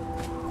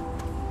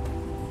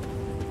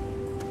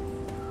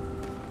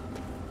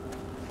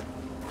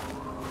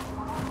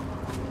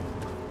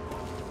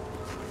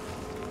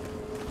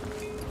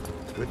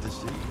 Good to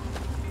see you.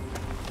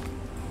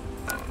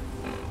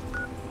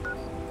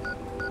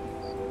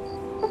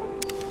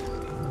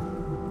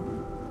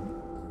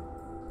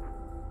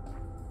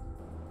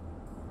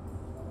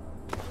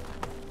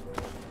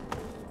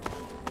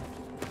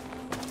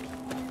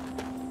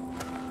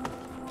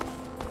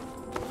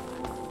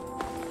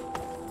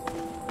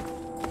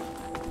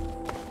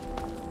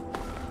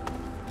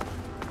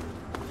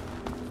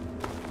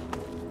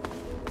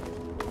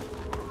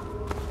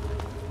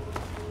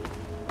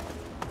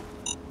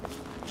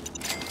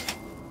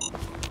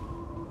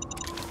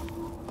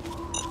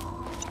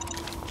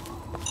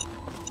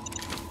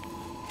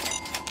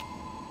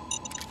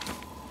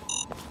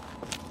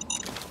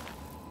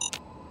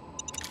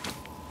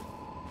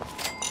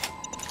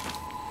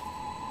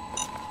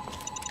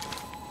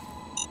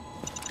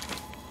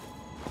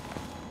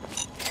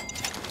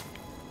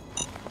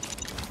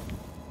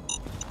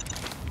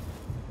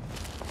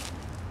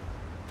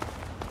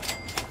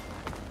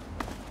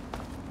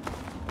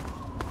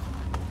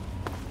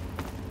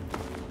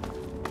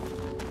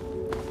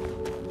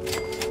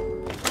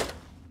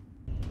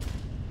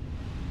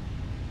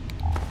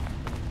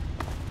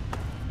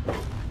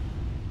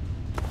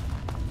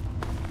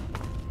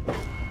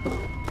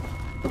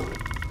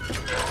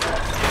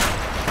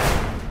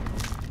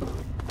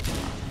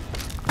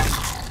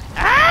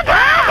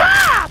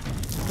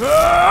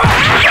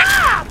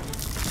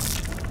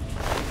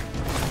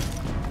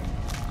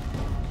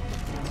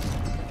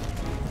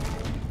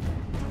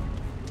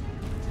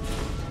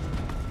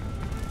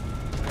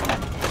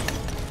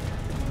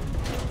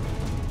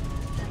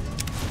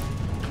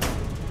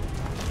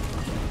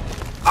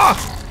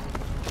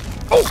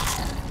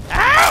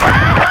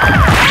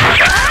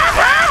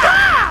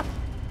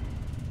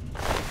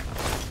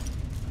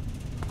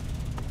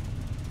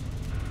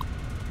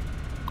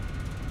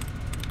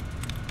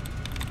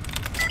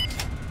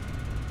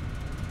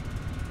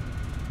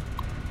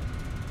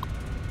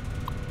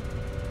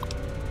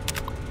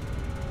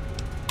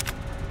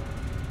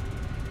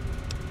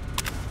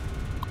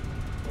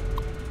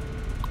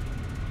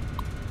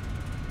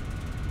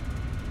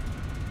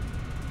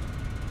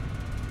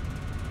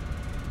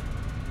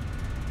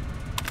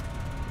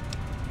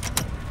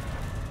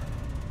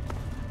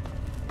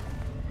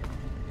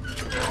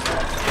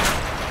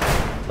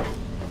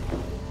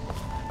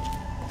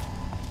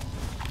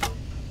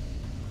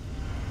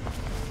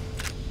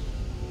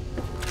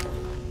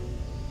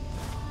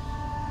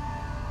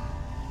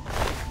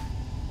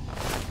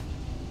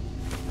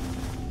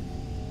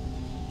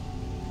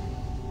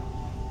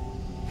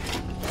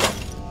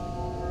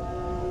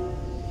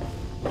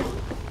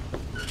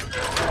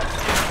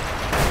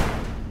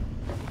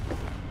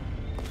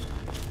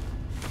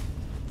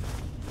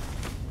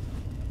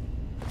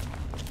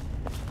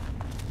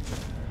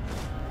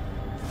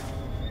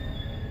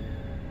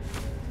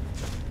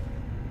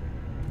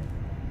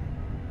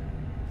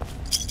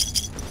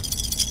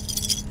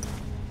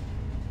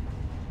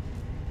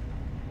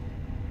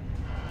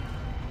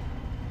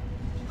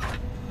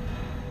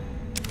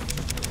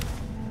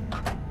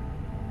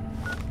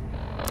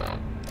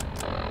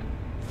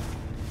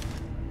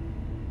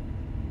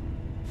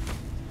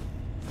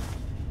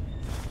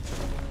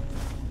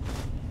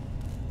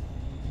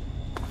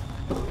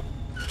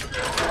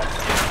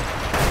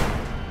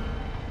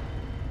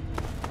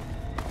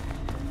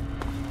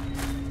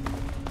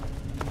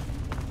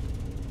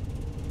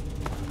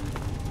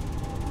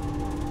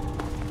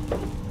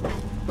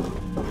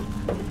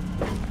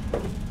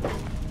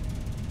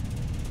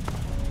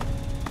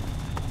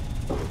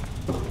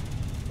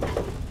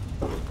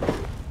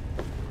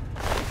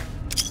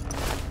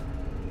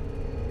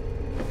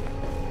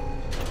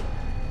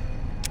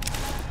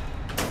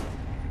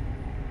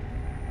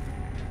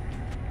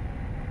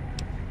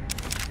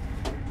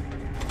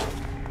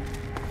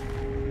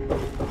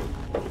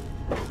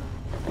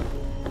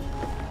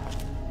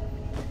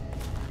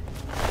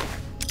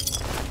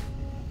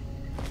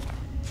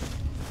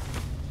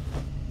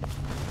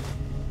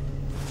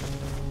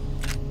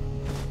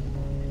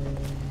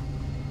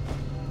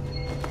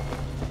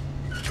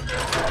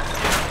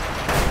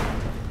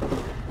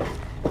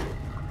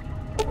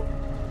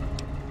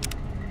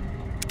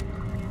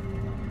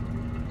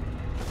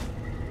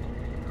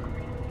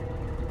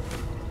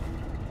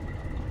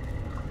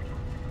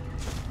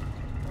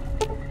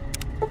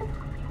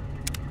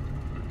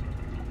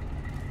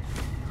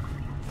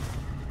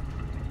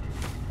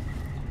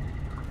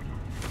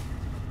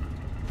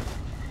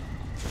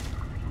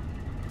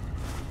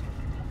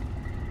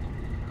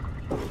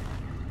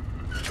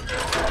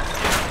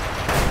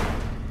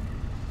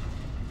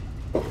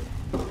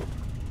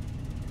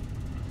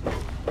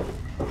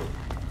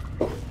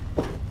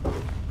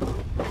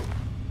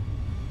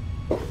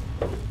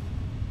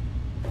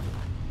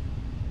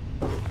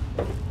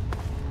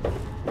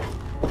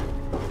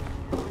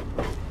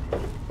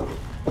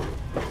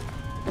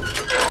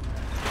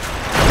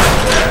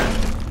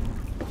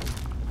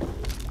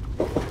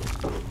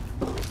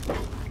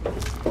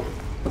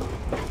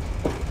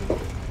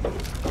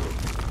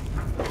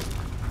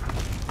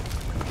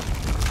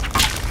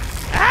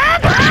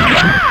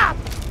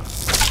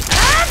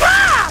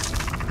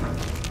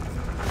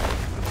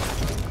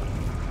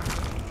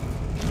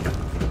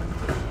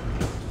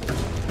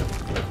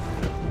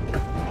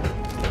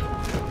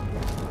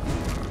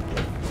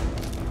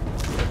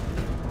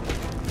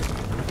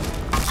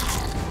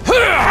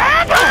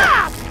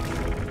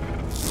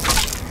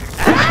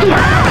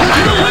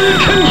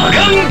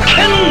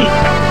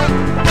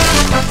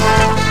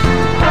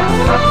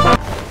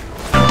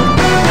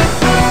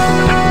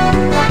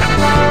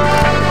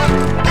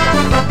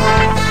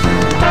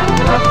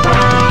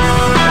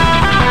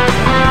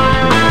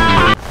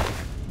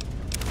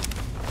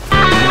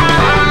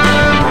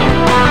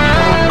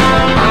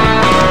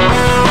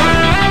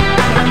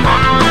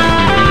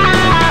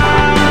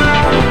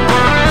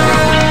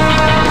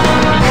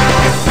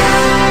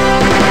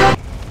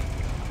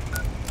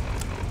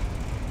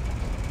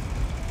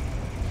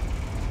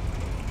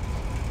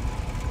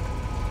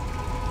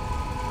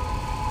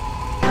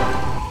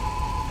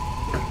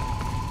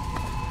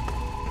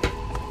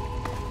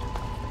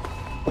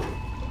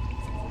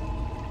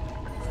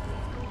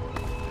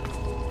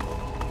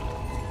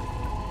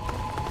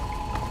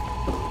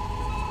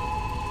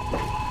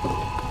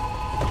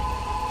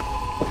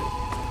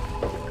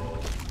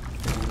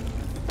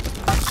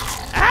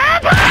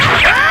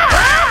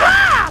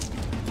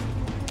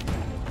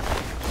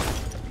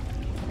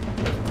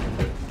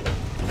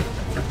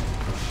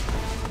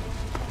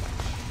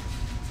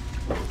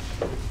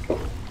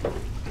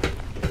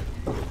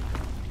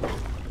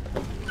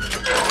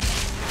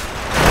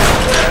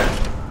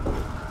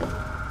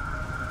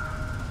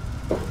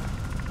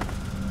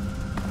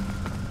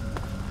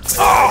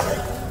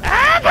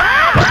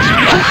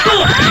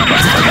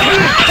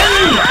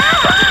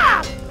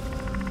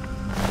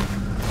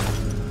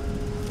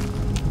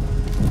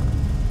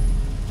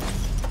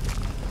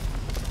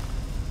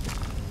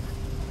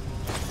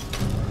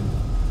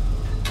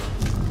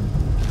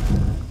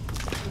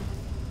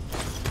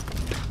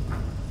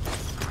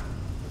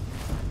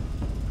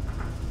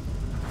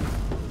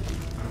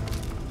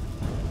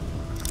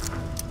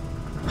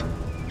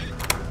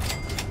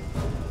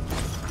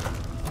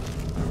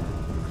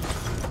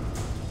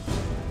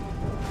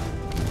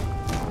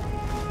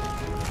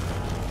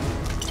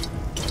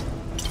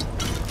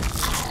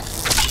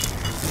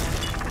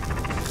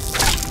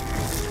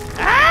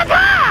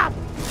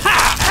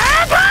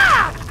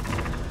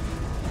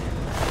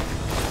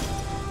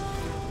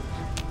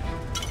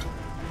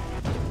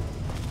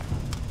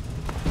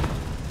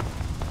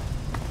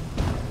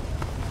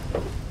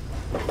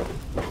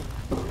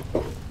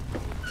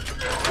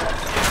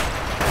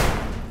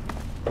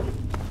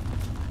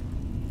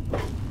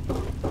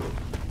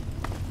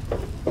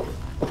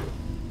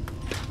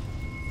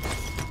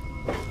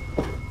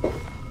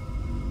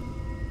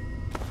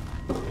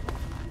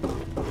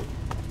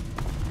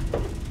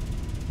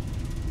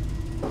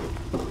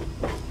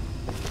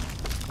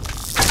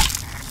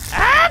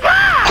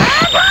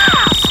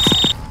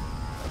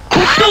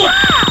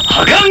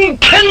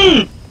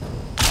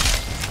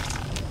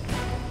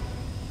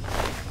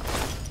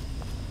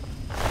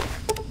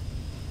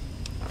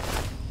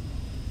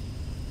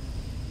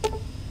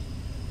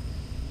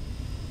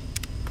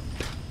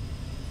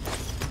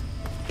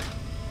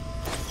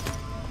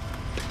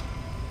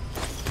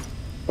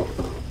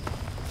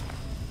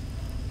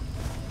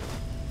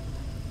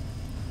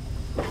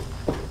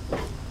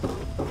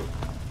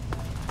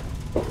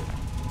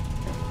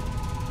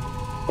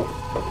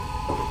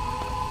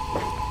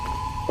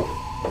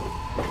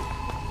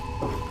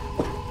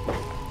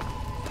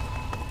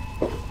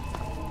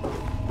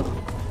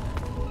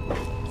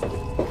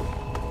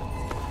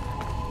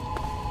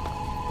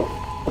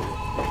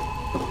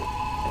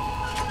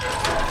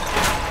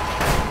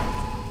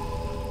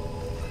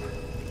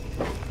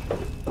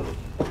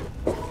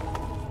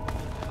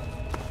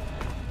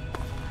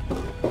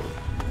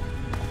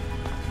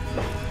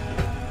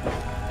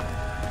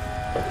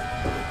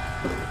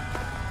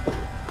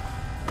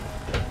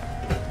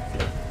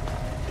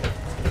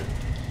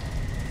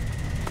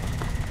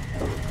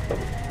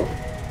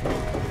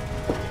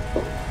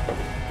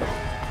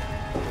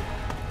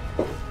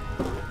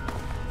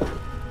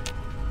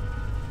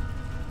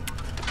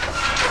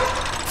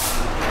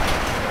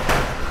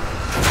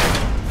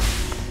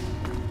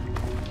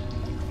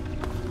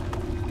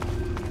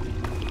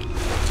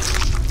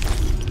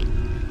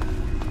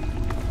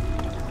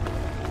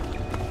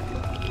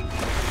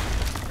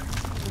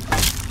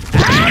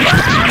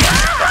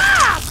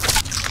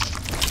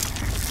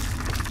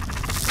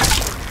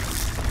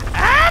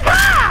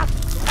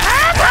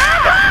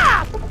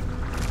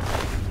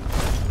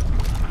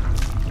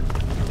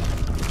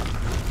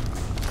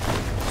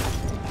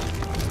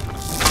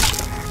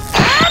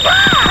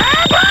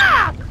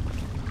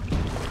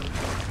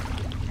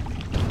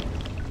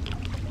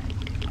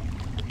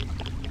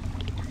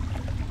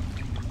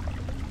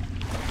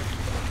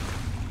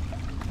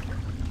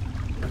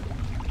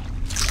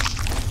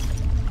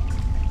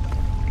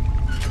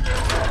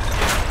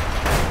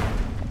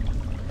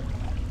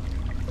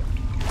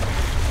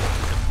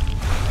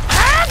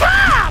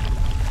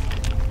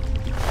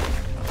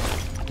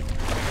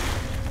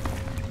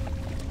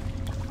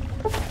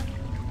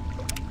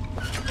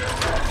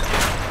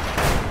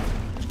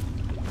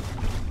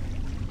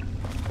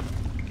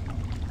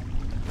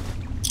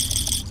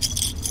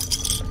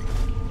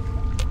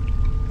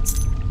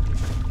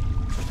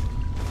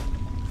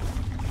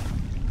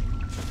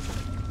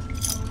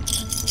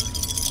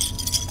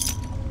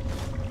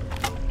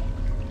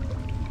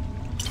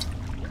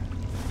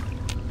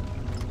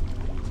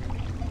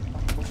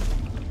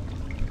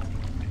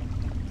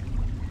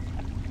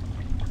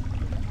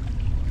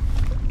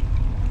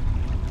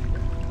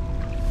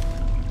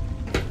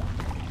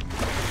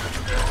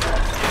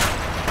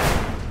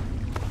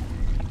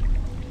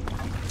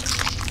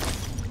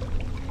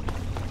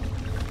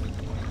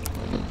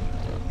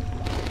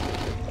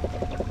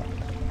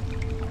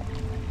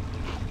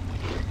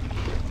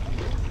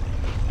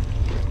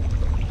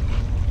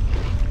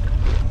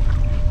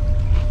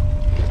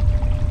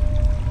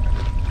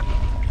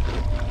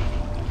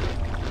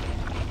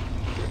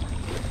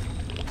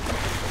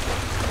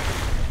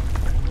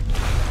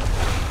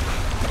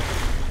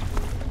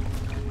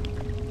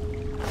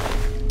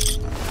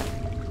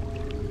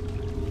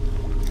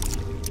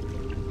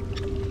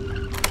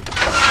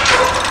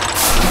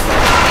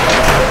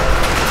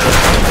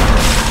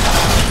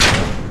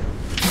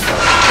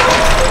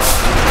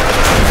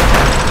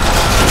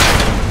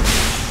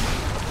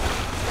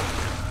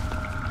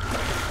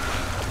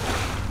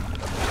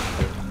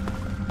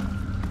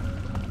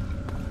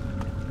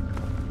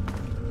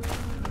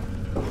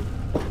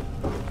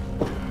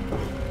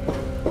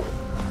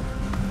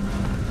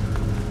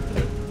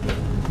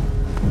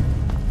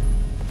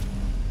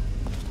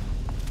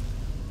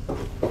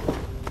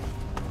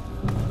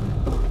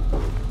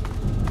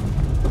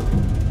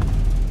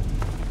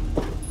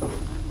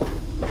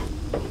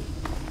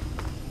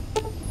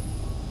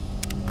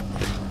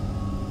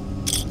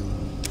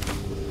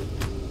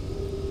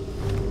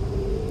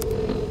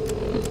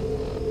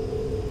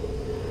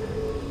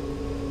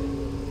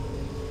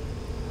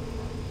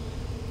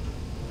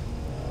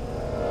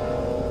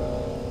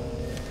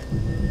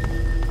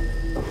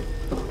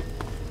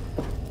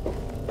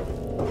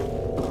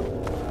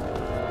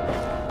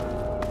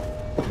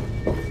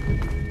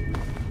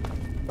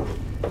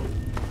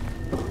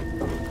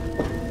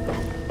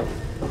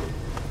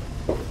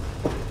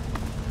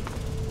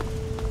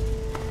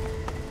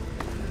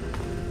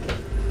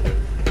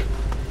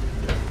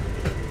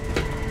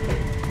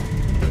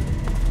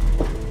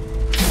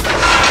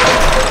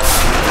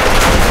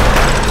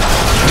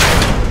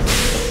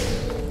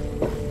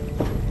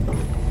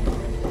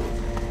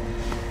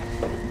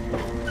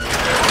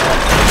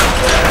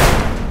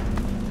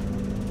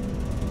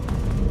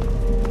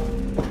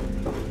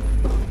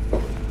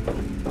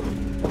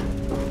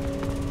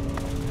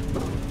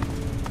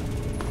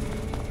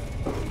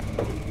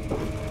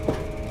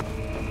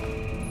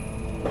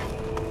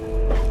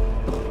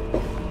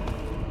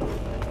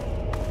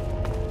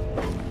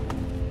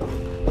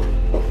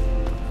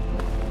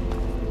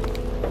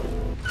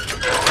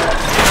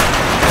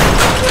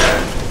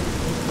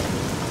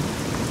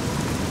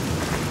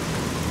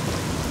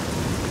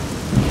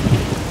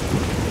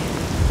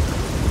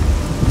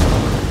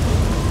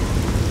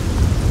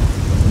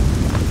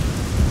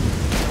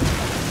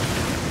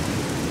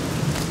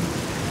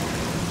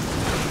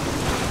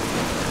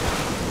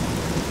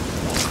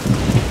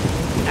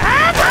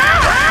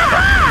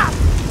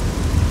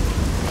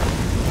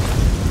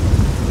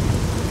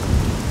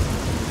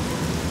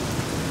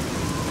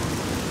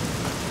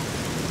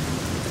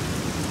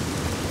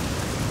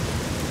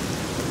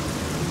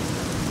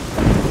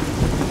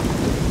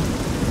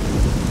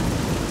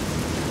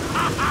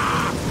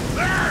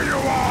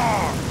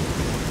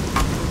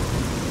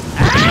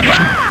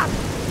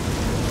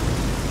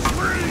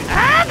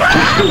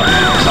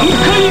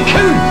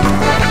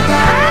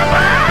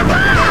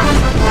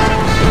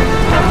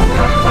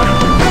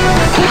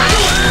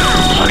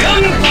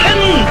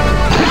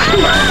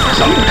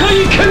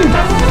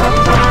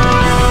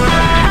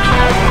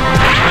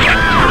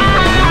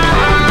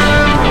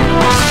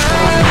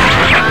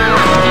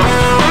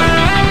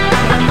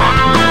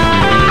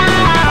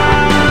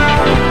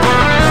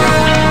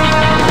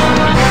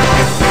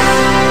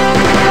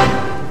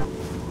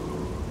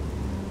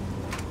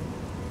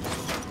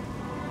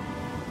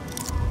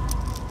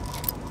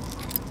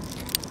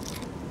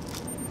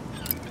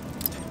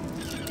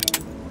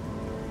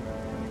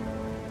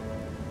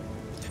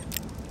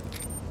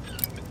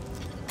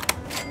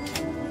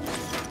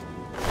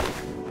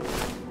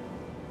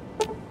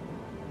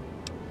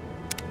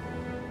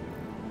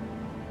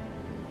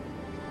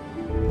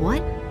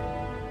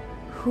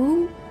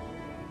 Who?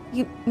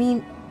 You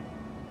mean,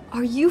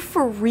 are you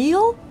for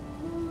real?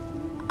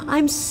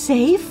 I'm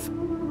safe?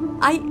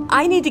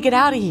 I need to get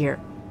out of here.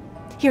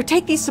 Here,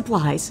 take these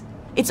supplies.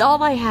 It's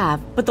all I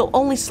have, but they'll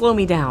only slow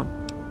me down.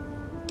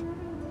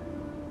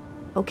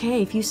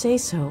 Okay, if you say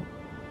so.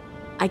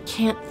 I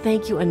can't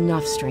thank you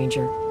enough,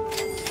 stranger.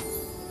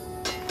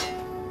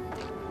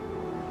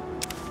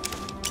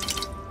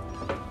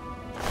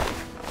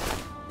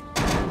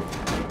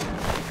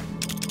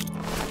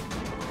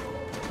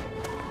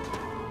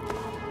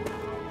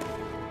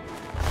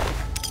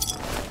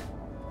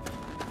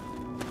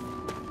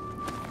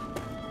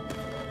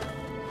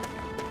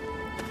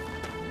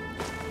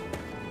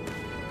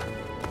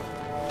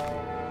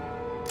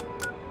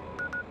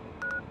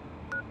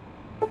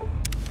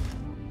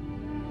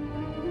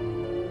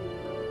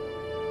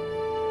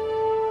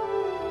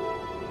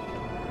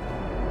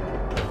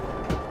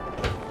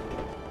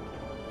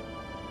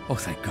 Oh,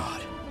 thank God.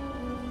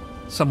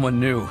 Someone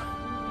knew.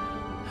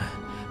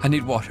 I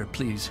need water,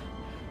 please.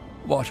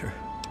 Water.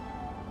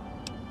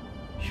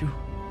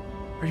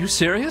 Are you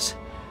serious?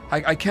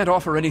 I can't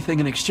offer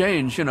anything in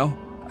exchange, you know.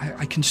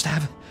 I can just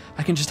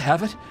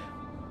have it?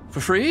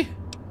 For free?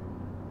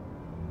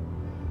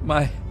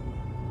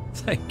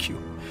 Thank you.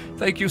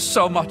 Thank you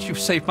so much. You've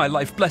saved my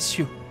life. Bless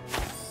you.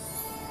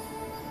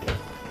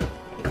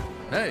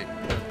 Hey.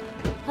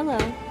 Hello.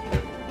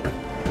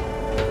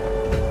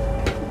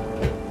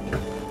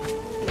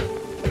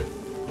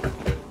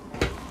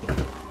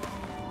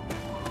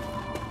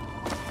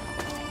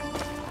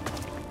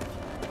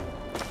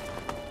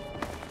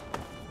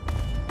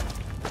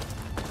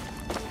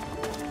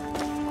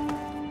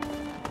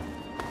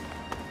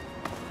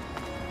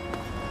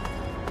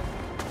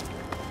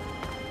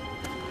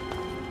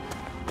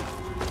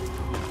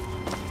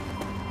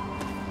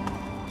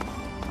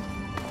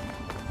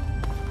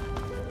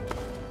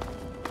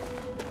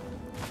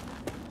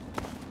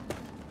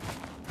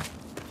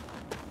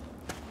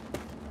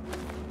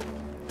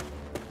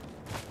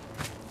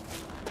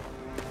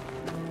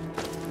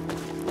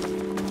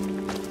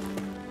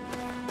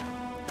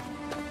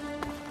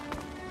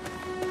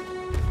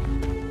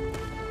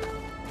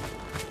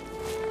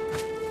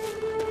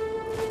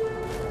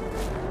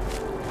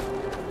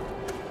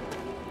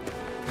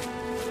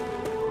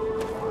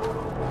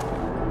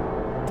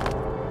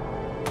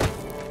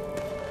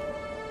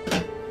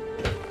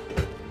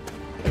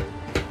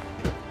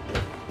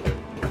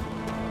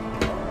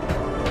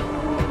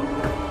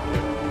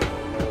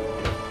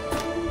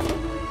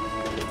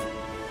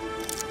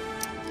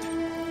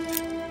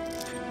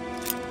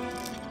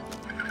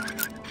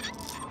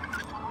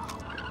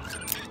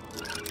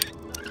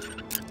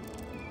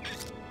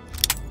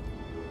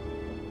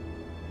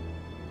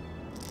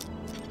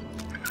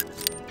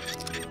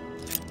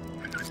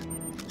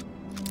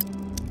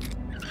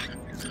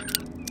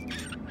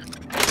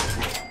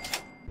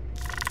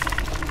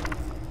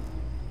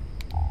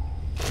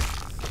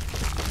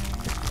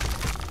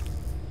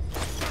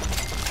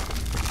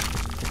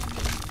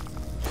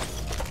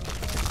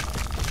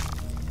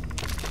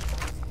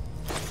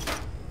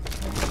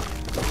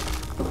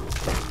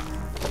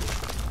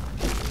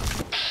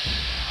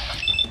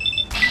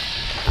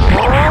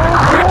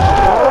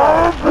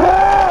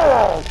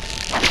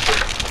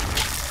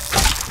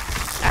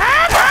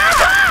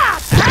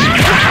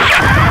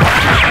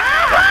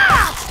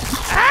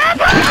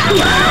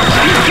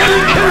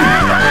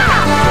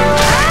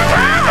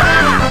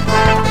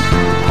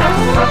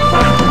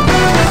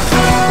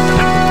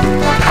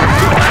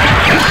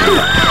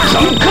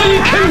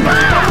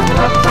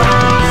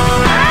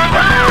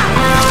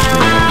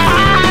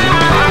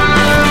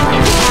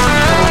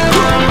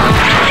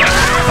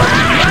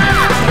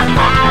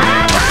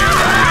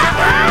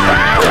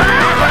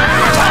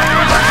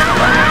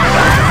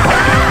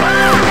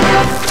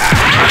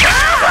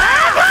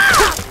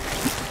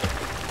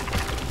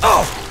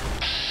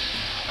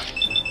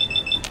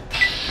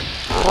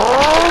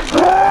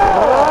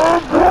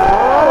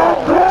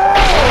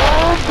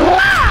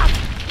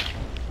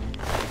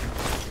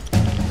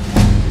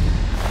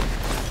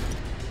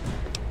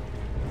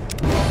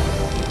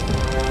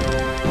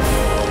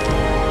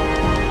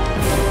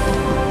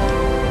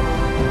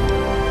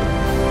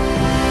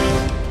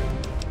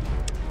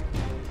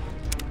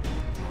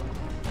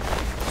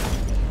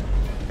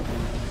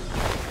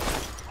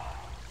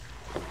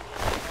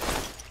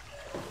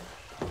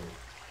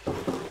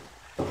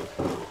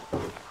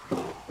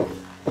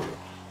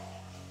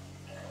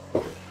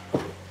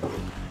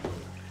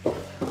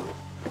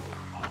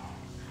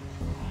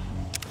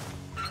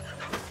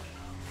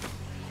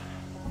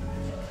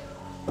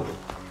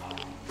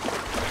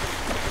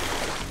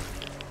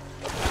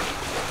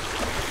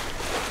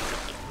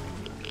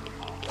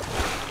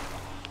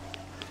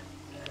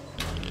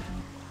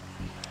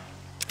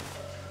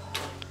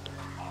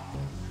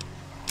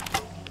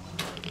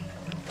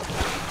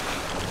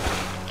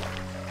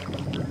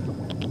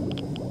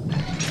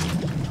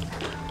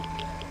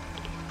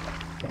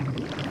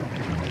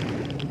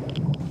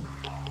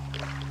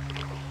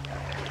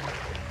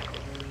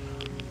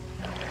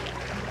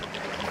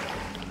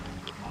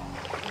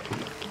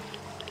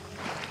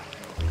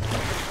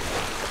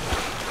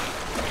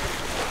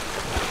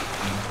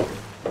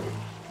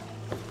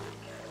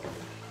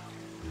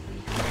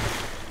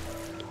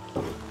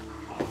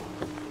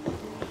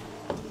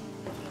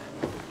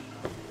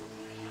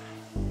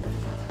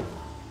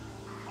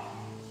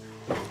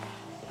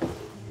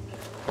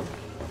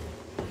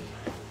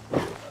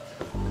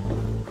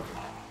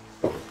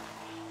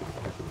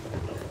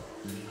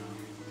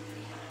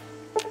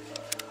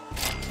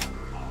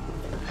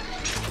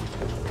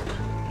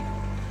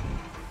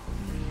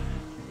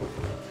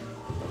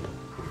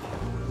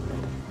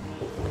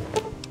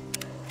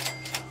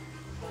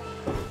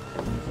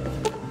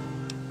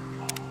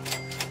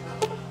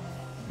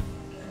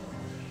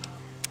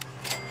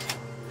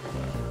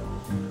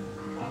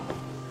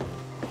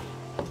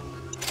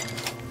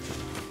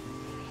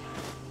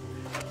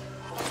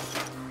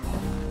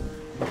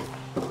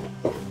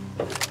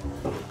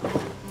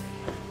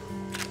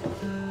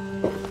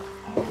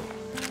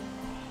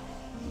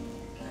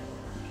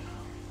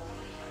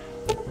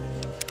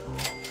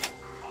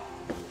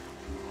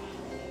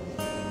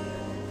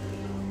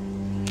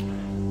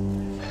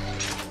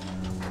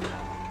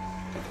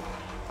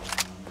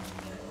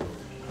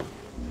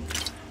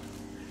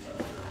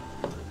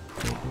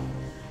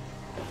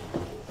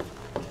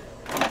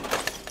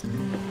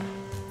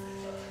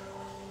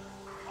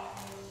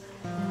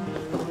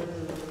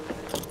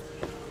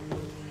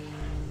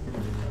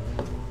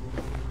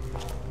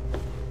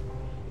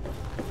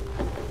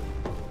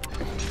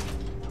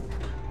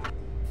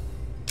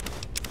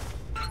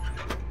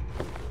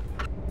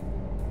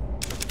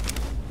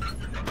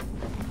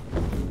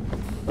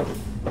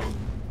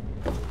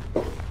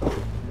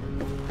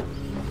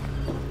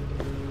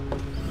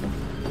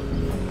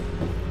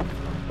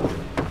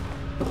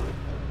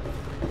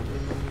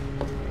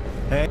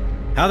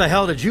 How the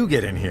hell did you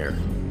get in here?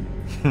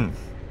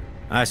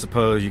 I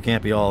suppose you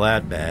can't be all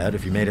that bad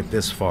if you made it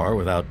this far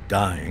without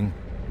dying.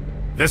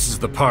 This is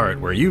the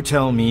part where you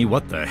tell me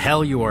what the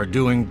hell you are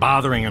doing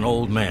bothering an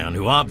old man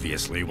who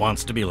obviously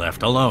wants to be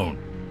left alone.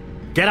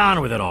 Get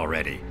on with it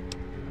already.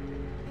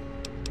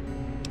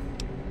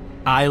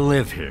 I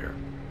live here.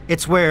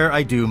 It's where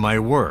I do my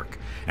work,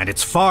 and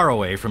it's far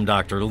away from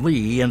Dr.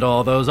 Lee and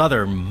all those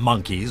other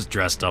monkeys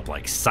dressed up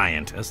like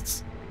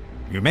scientists.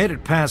 You made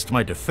it past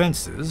my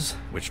defenses,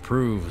 which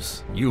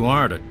proves you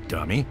aren't a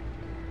dummy.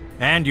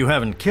 And you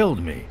haven't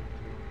killed me,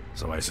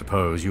 so I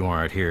suppose you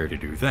aren't here to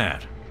do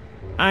that.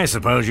 I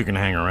suppose you can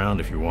hang around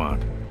if you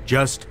want.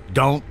 Just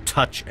don't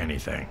touch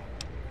anything.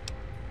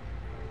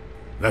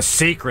 The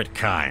secret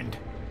kind.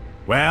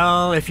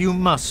 Well, if you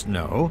must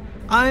know,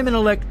 I'm an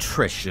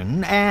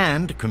electrician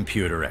and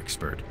computer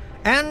expert,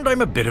 and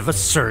I'm a bit of a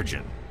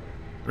surgeon.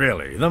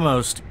 Really, the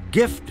most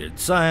gifted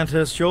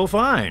scientist you'll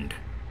find.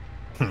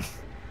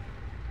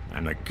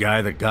 I'm the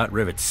guy that got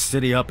Rivet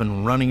City up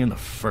and running in the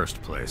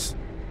first place.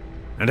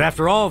 And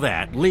after all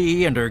that,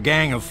 Lee and her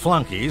gang of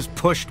flunkies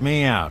pushed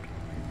me out.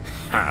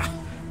 Ha!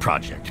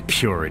 Project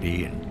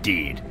Purity,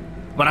 indeed.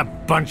 What a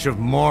bunch of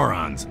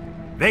morons.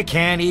 They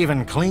can't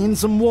even clean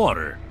some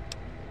water.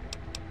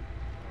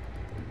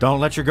 Don't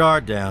let your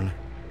guard down.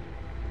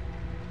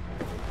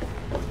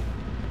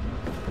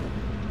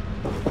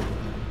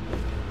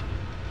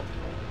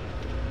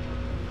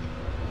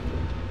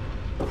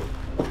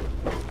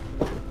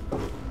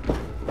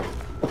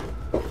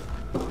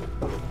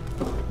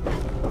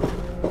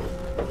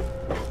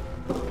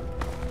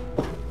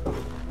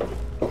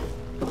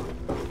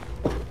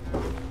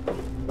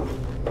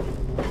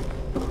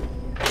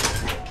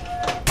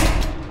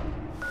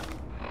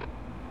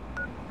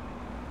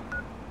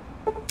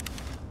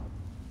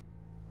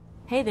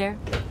 Hey there.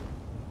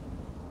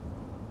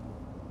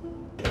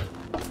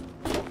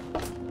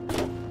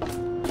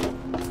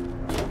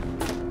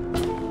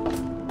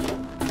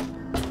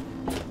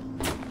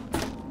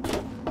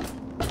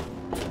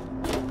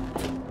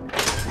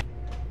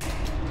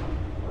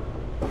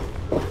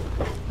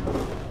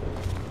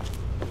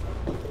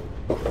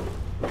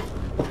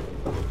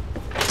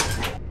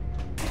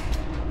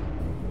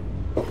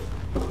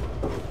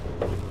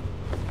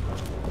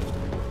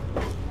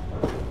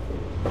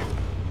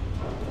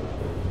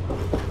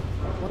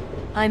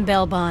 I'm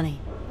Belle Bonnie,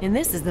 and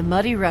this is the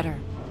Muddy Rudder.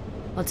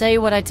 I'll tell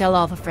you what I tell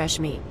all the fresh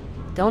meat.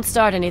 Don't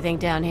start anything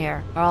down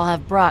here, or I'll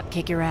have Brock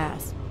kick your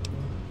ass.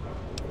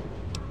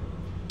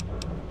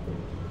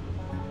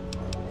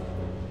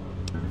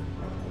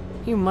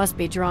 You must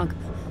be drunk.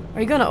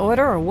 Are you gonna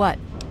order or what?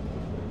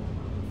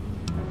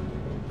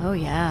 Oh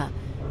yeah,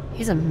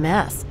 he's a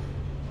mess.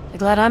 I'm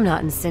glad I'm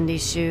not in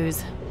Cindy's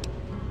shoes.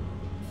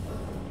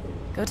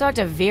 Go talk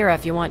to Vera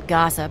if you want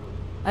gossip.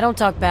 I don't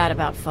talk bad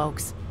about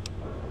folks.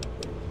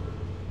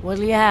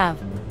 What'll you have?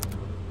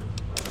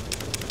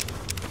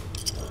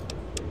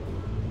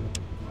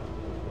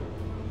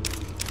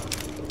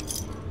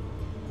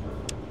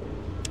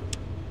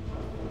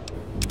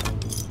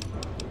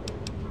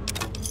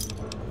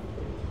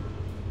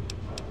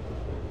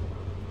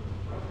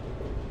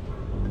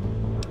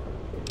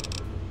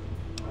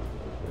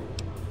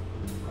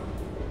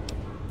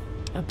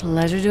 A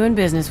pleasure doing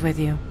business with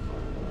you.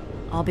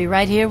 I'll be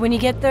right here when you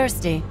get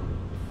thirsty.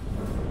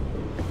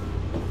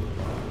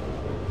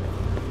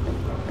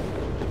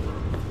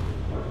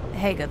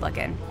 Hey, good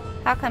looking.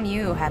 How come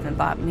you haven't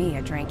bought me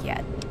a drink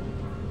yet?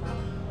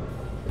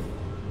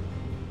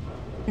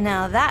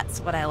 Now that's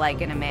what I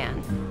like in a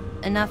man.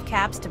 Enough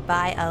caps to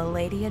buy a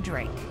lady a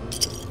drink.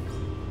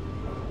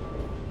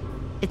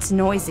 It's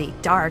noisy,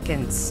 dark,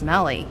 and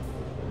smelly.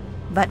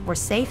 But we're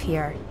safe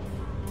here.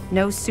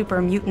 No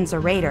super mutants or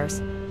raiders,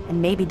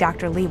 and maybe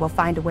Dr. Lee will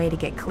find a way to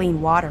get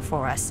clean water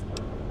for us.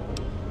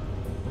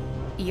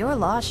 You're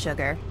lost,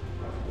 Sugar.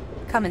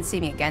 Come and see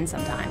me again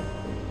sometime.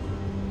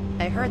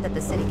 I heard that the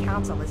city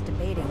council is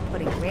debating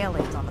putting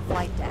railings on the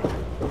flight deck.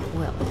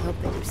 Well, I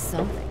hope they do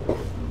something.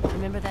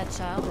 Remember that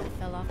child that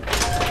fell off?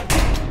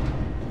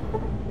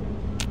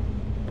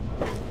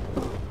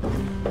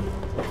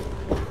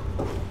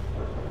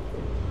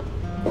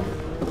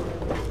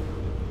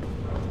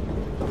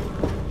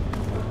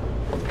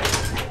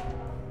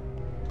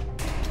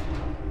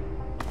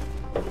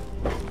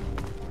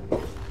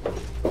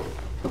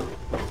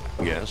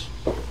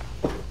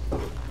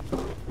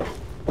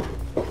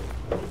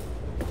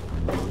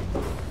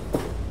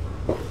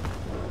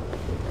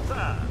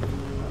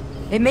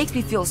 It makes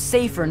me feel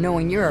safer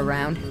knowing you're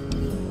around.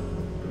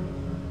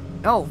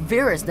 Oh,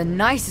 Vera's the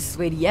nicest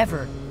lady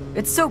ever.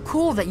 It's so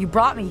cool that you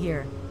brought me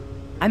here.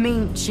 I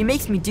mean, she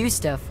makes me do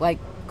stuff, like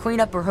clean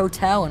up her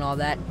hotel and all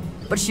that,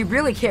 but she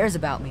really cares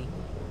about me.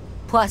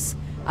 Plus,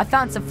 I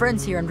found some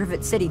friends here in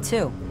Rivet City,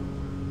 too.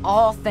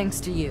 All thanks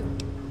to you.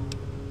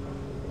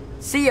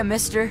 See ya,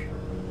 mister.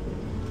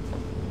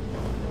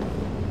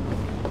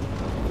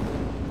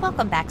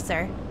 Welcome back,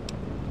 sir.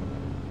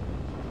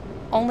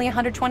 Only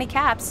 120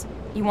 caps.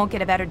 You won't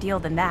get a better deal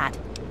than that.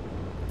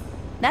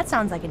 That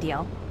sounds like a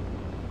deal.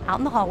 Out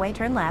in the hallway,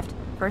 turn left.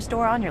 First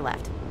door on your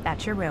left.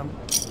 That's your room.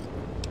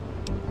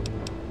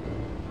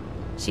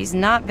 She's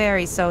not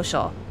very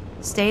social.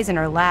 Stays in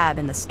her lab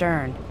in the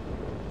stern.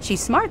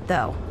 She's smart,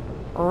 though.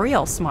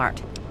 Real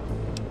smart.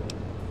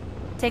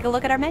 Take a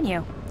look at our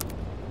menu.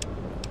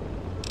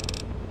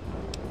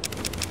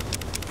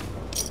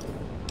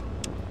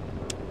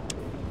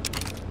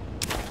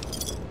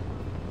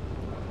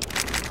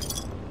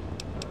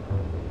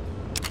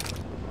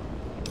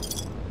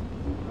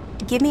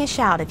 Give me a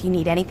shout if you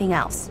need anything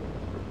else.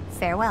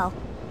 Farewell.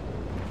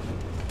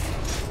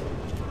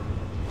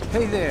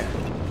 Hey there.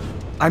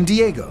 I'm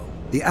Diego,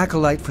 the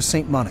acolyte for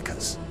St.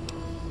 Monica's.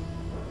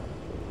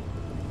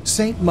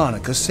 St.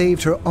 Monica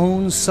saved her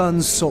own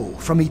son's soul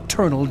from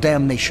eternal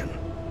damnation.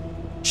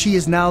 She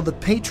is now the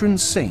patron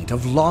saint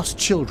of lost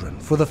children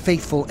for the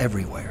faithful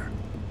everywhere.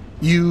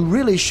 You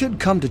really should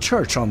come to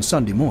church on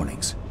Sunday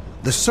mornings.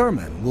 The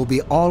sermon will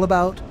be all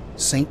about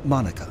St.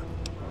 Monica.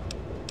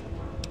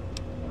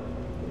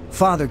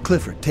 Father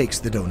Clifford takes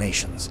the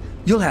donations.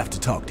 You'll have to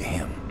talk to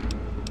him.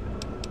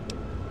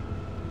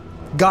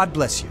 God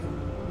bless you.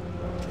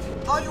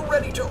 Are you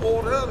ready to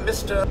order,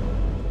 Mr.?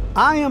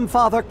 I am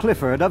Father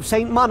Clifford of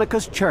St.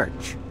 Monica's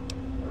Church.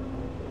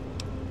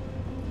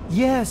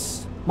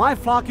 Yes, my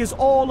flock is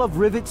all of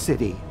Rivet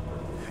City.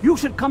 You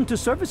should come to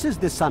services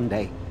this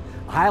Sunday.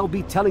 I'll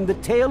be telling the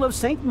tale of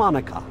St.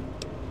 Monica.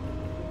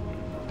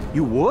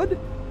 You would?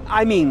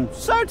 I mean,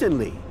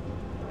 certainly.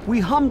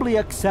 We humbly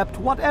accept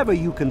whatever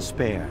you can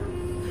spare.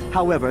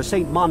 However,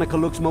 St. Monica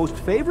looks most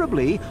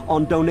favorably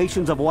on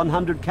donations of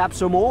 100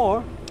 caps or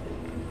more.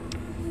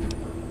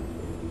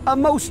 A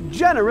most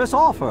generous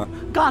offer.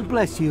 God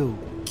bless you.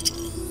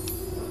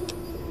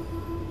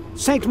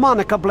 St.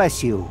 Monica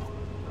bless you.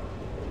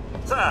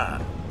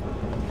 Sir.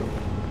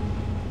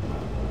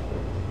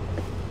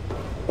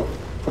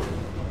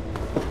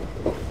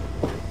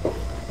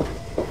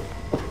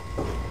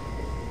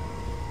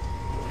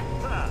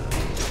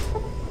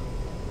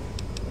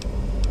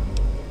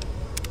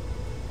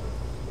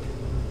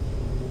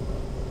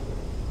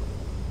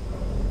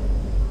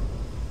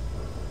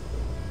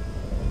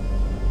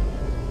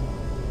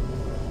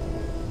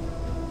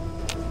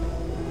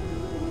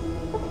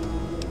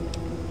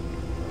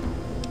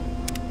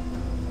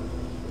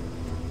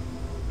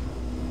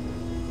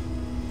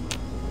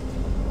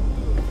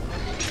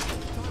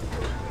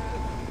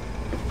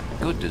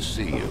 Good to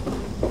see you.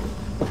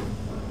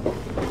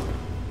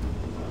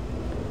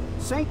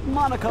 St.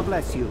 Monica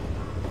bless you.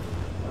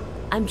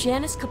 I'm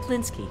Janice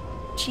Kaplinsky,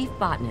 Chief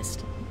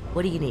Botanist.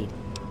 What do you need?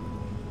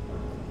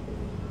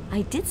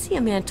 I did see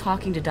a man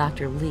talking to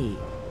Dr. Lee,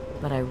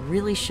 but I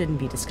really shouldn't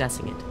be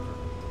discussing it.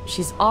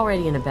 She's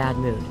already in a bad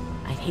mood.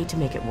 I'd hate to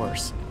make it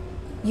worse.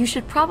 You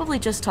should probably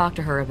just talk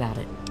to her about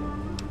it.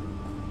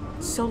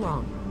 So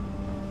long.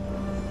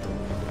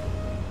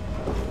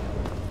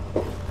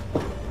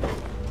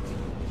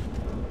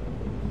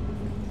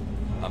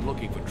 I'm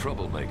looking for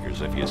troublemakers.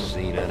 Have you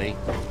seen any?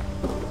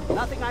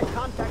 Nothing I'd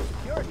contact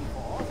security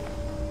for.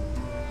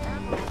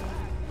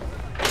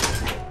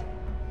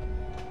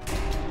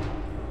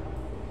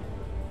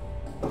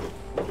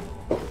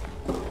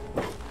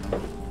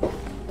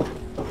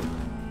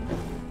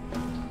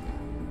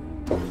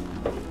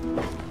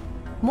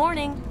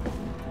 Morning.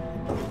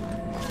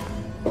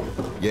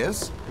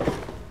 Yes?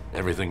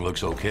 Everything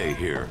looks okay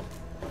here.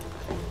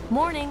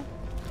 Morning.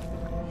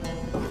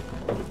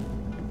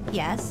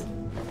 Yes?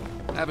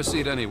 Have a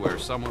seat anywhere.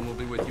 Someone will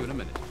be with you in a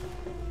minute.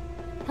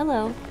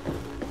 Hello.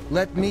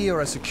 Let me or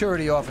a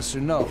security officer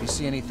know if you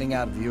see anything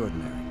out of the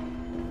ordinary.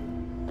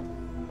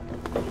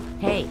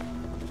 Hey.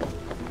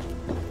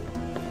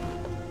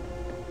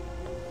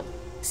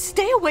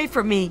 Stay away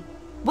from me.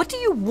 What do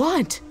you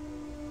want?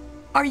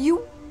 Are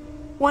you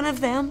one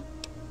of them?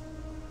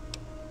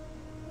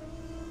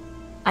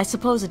 I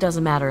suppose it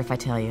doesn't matter if I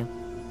tell you.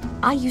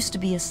 I used to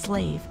be a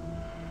slave.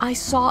 I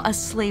saw a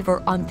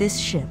slaver on this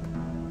ship.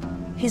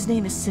 His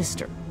name is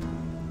Sister.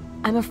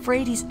 I'm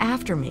afraid he's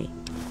after me.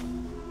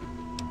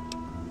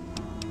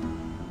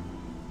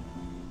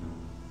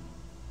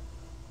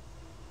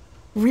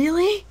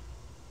 Really?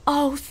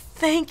 Oh,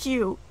 thank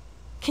you.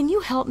 Can you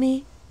help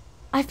me?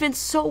 I've been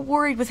so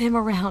worried with him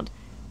around.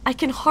 I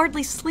can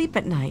hardly sleep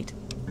at night.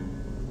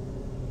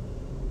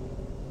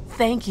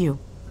 Thank you.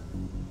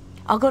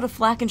 I'll go to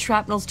Flak and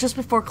Shrapnel's just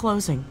before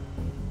closing.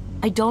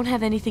 I don't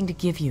have anything to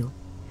give you,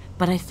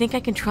 but I think I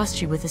can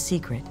trust you with a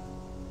secret.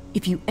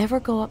 If you ever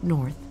go up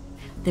north,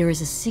 there is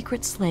a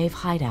secret slave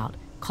hideout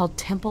called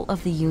Temple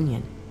of the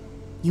Union.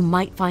 You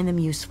might find them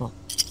useful.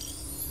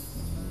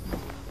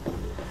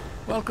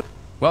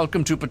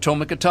 Welcome to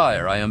Potomac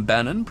Attire. I am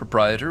Bannon,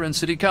 proprietor and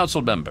city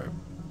council member.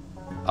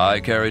 I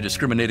carry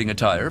discriminating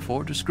attire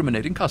for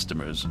discriminating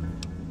customers.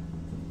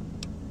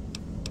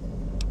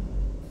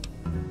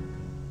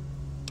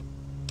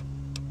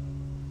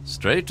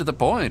 Straight to the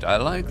point. I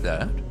like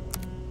that.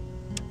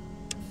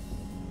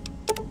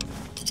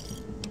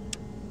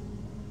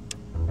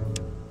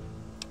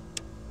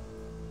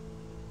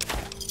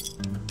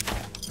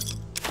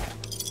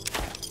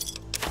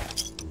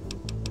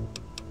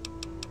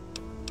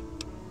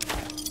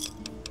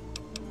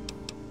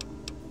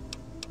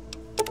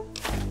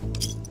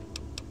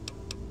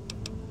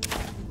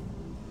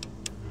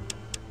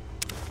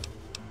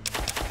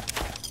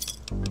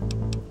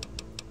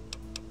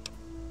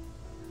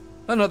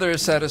 Another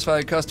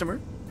satisfied customer.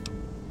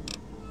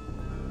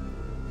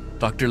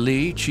 Dr.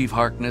 Lee, Chief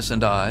Harkness,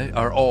 and I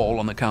are all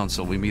on the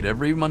council. We meet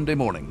every Monday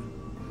morning.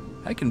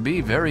 I can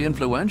be very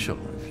influential,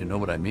 if you know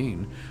what I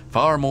mean.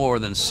 Far more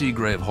than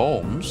Seagrave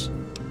Holmes.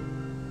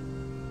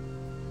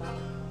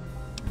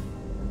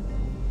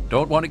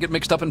 Don't want to get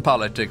mixed up in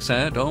politics,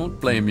 eh? Don't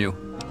blame you.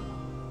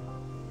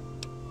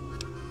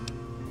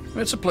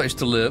 It's a place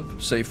to live,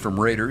 safe from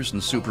raiders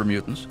and super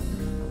mutants.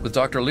 With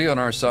Dr. Lee on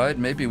our side,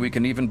 maybe we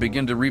can even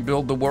begin to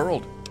rebuild the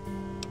world.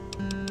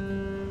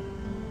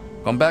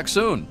 Come back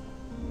soon.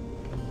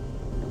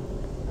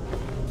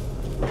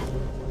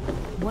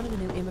 One of the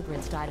new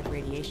immigrants died of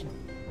radiation.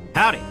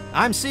 Howdy,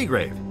 I'm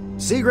Seagrave.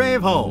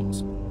 Seagrave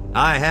Holmes.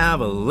 I have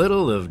a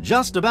little of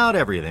just about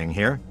everything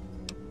here.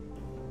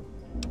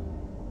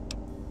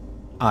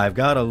 I've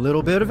got a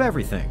little bit of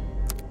everything.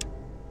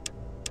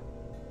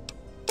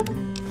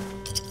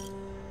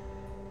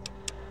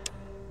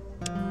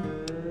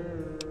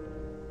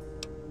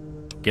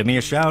 Give me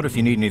a shout if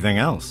you need anything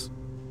else.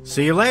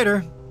 See you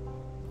later.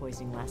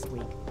 Poisoning last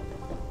week.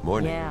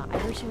 Morning. Yeah, I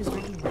heard she was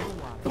drinking river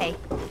water. Hey.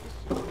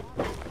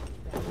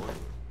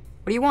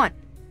 What do you want?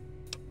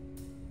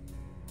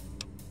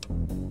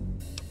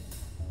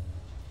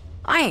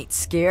 I ain't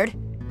scared,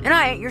 and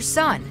I ain't your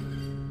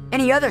son.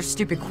 Any other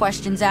stupid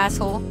questions,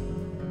 asshole?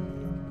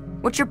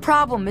 What's your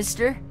problem,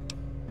 mister?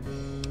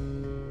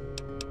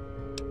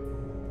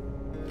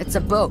 It's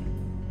a boat.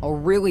 A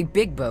really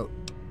big boat.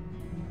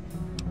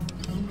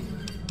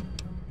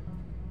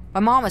 My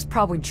mom is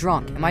probably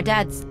drunk, and my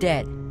dad's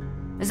dead.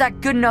 Is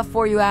that good enough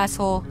for you,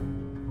 asshole?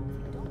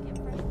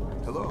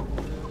 Hello.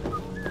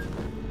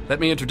 Let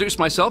me introduce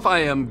myself. I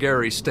am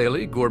Gary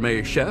Staley,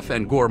 gourmet chef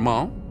and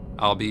gourmand.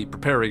 I'll be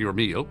preparing your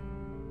meal.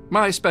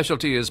 My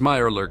specialty is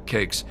Meyerlurk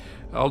cakes,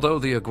 although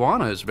the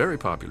iguana is very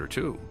popular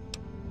too.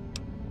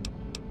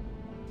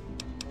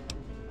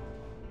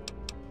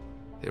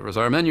 Here is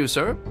our menu,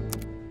 sir.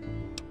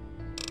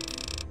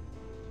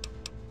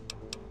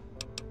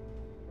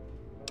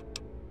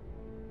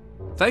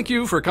 Thank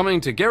you for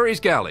coming to Gary's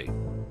Galley.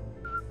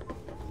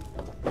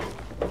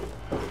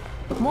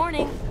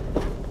 Morning.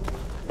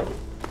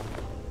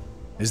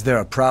 Is there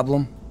a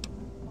problem?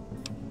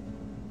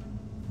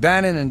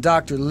 Bannon and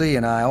Dr. Lee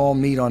and I all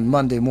meet on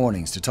Monday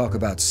mornings to talk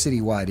about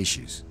citywide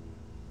issues.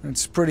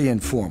 It's pretty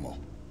informal.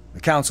 The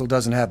council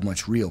doesn't have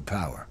much real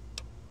power.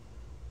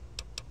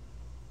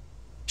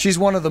 She's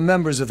one of the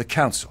members of the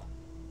council.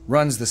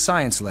 Runs the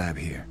science lab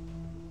here.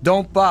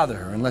 Don't bother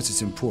her unless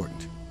it's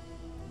important.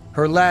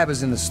 Her lab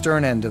is in the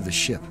stern end of the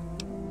ship.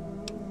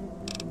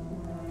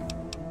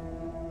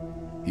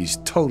 He's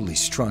totally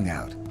strung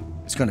out.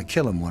 It's gonna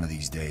kill him one of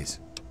these days.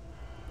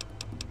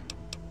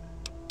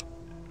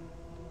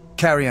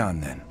 Carry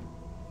on, then.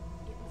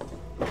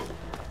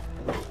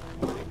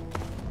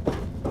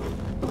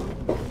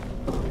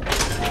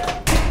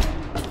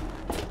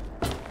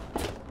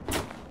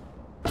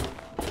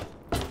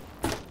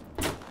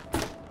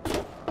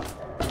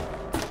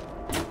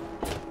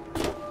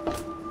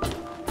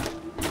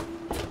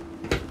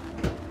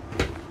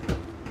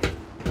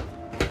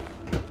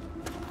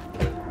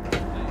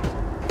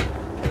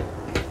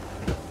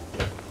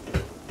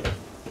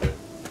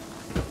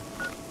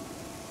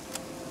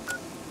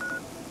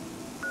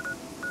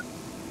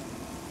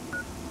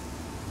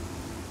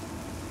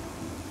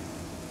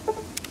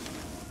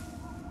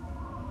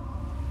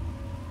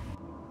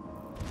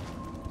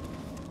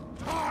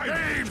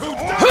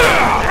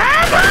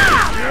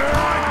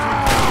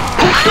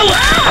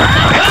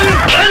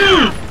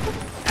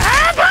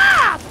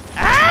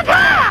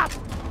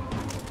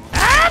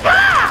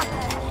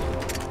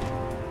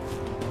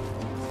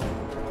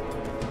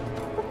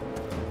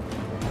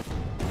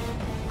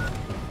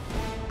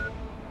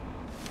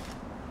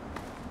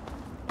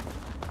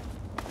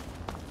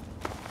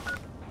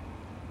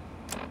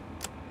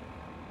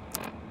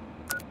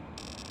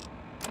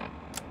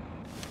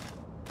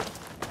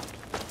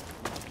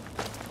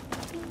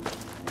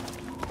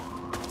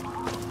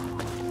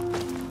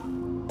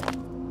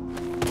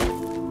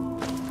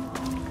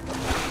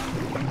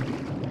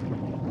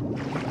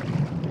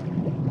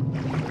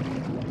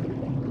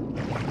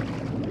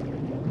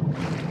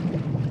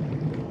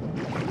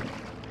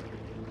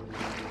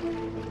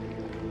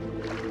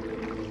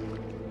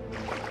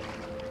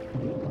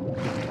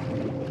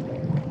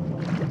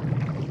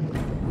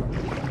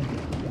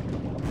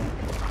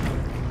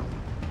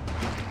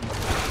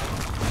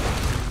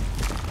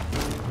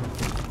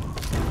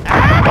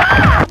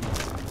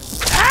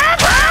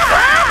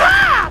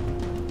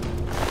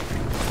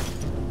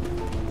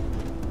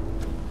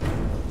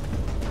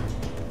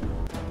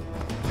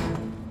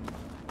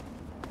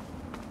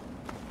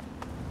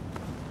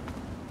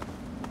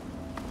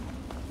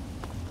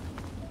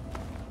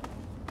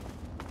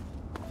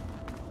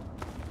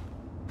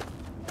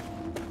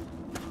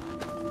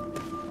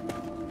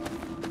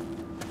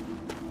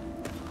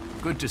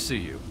 Good to see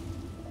you.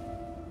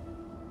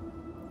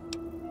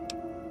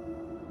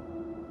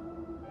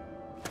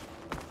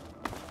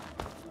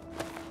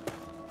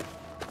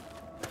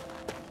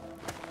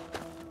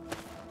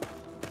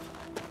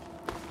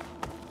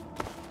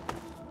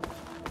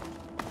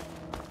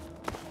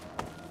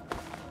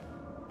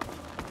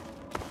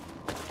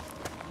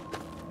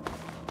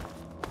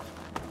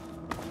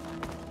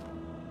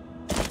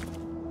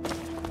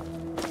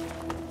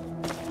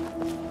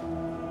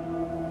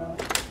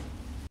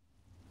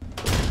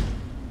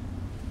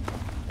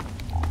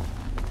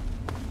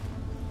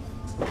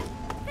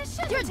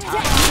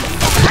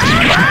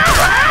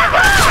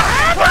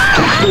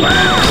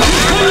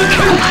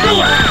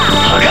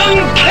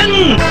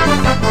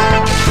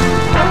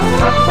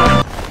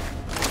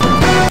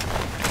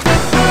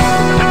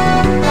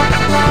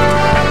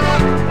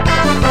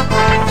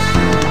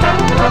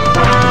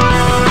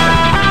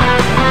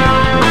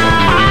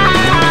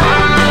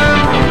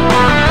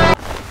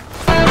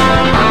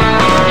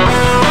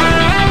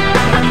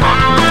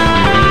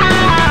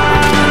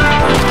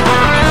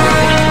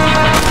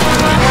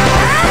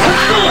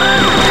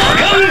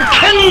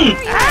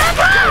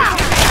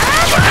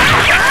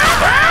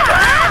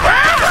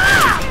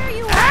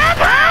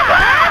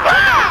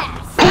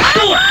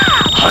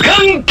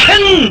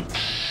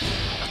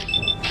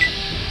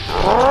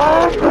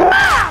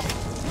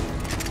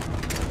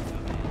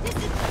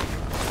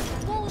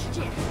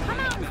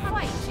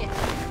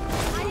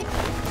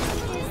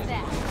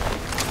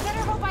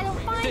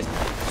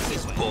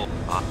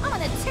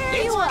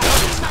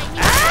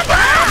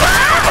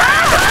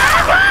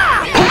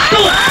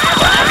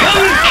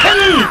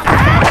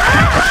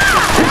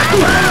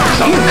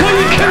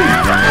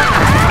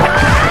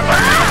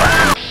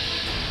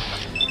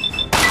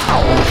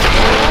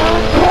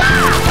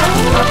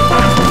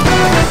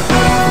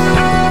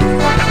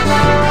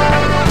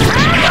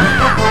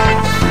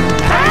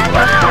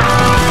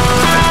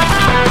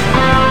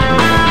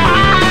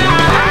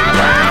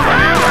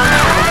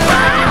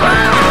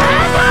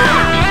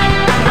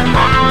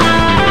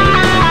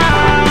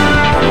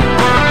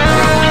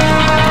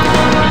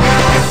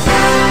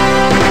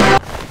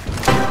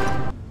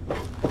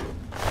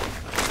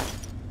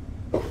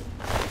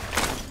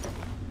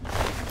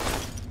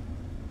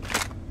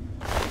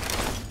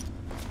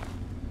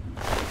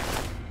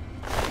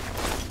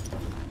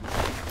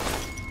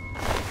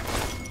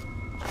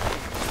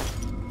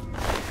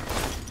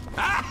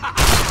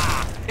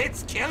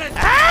 It's killing.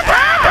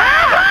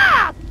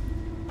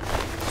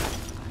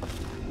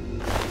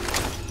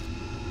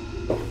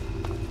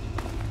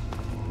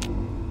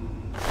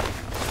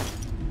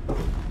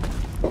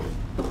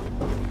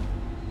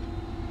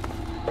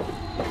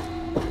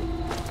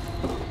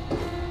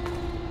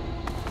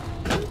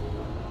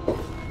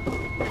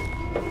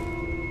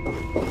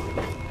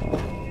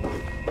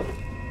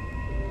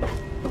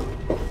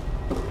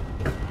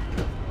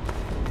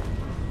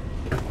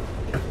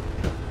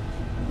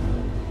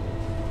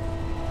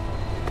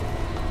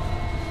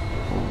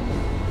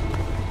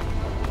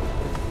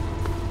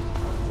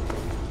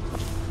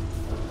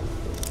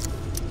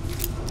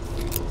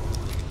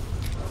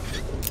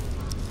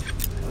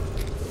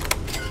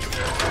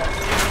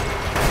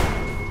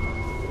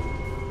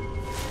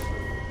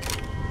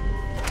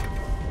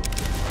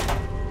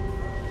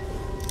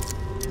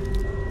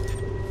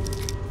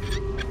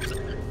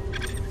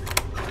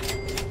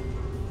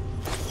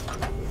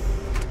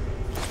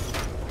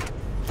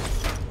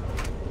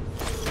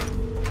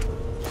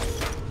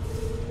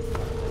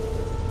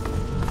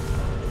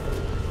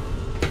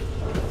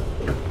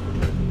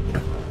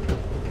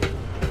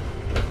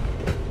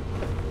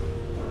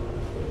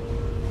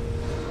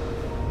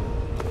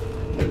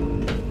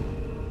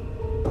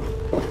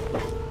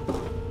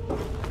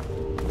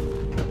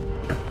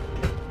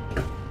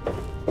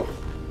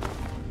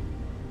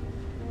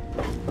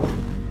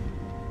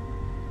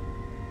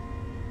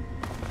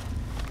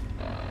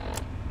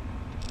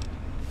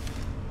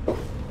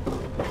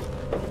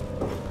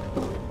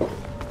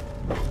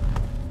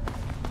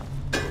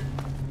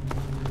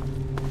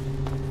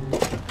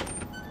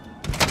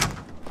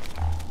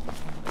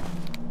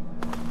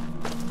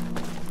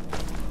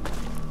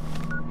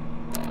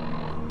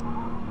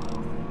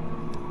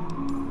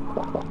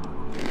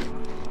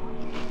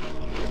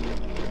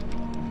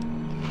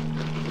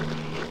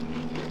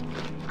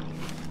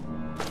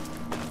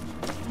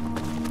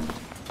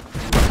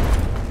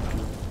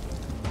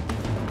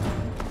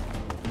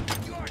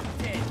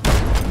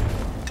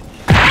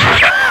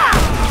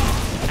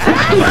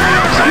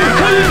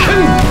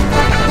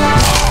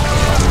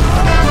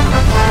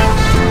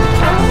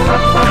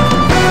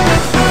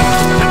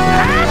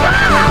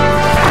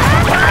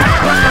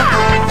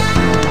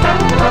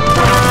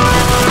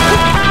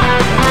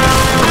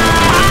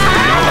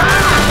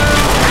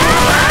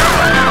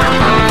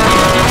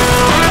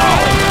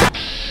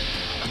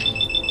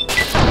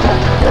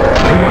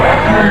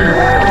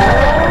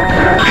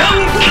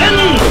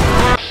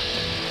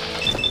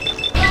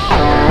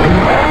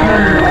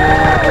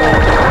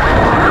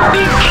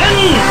 Can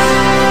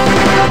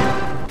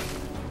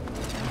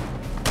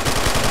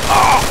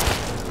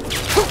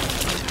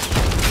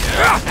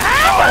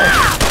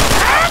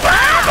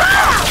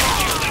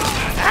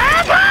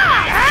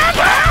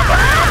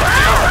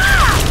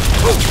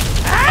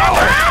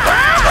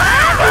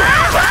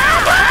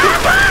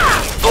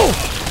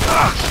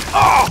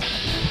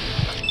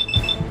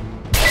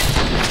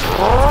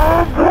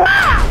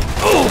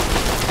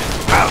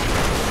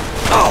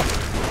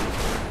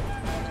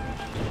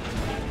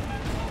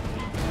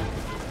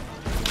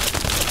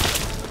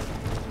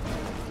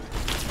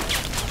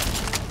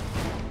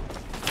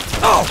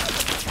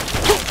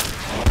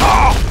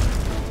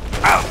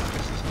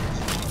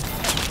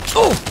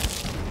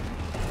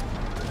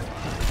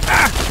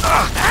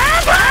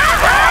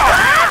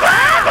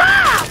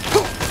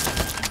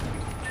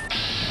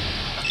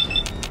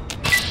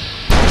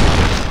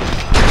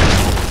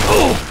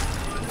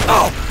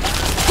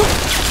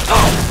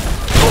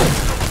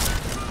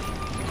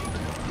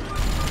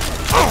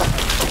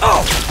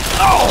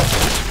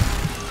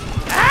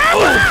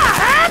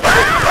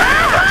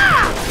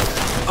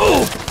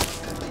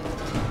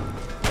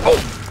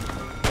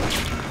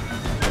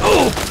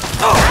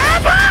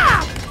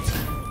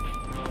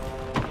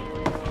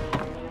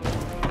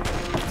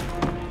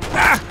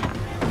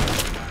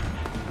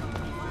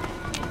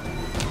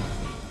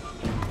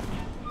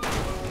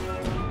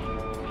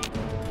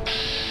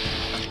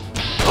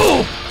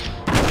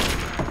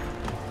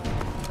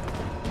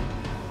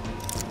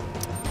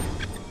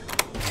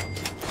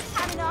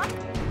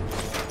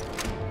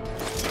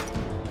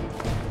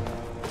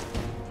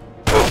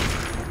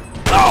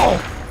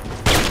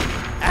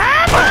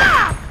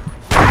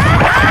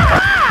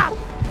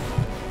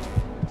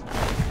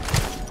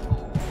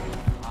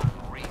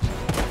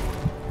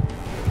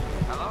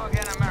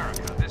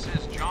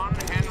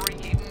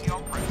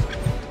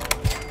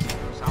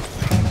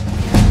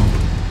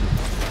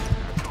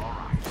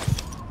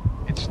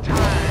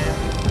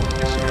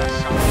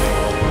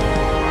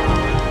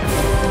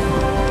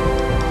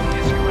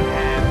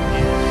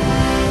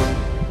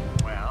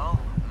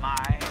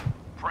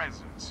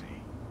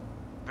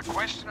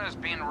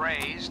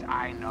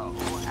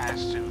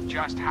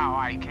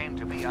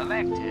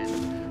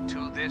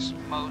this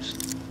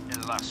most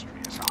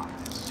illustrious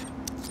office,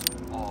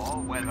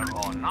 or whether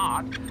or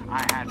not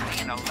I had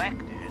been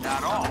elected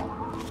at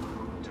all.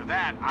 To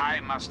that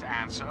I must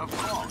answer, of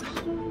course.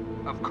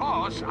 Of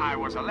course I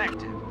was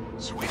elected.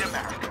 Sweet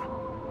America.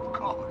 Of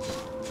course.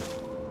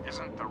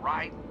 Isn't the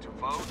right to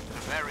vote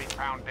the very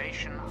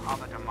foundation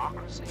of a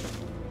democracy?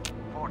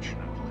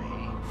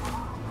 Fortunately,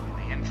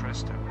 in the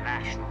interest of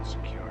national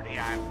security,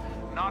 I'm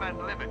not at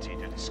liberty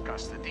to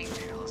discuss the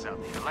details of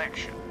the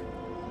election.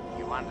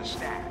 You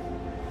understand?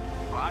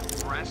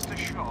 But rest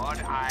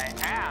assured, I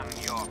am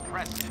your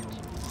president,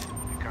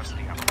 because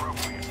the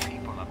appropriate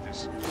people of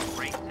this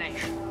great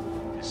nation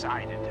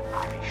decided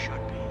I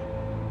should be.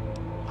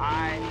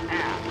 I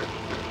am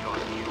your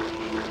new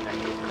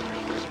executive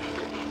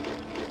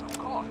representative. Of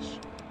course,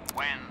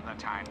 when the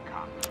time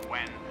comes,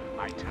 when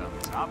my term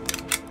is up,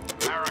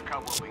 America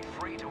will be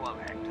free to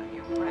elect a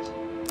new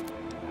president.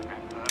 And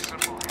that person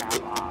will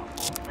have our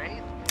full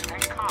faith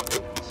and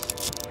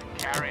confidence and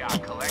carry our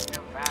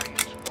collective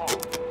values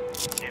forward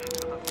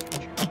into the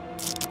future.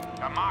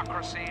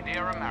 Democracy,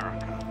 dear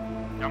America.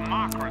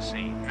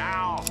 Democracy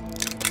now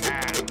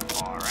and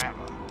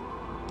forever.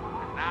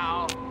 And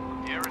now,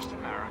 dearest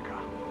America,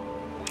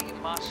 we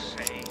must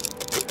say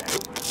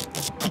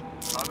farewell.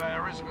 For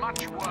there is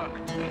much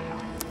work to be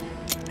done.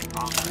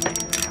 Democracy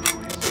never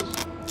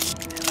rests.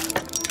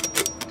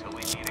 Until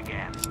we meet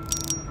again,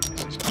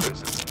 this is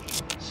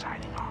President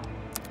signing off.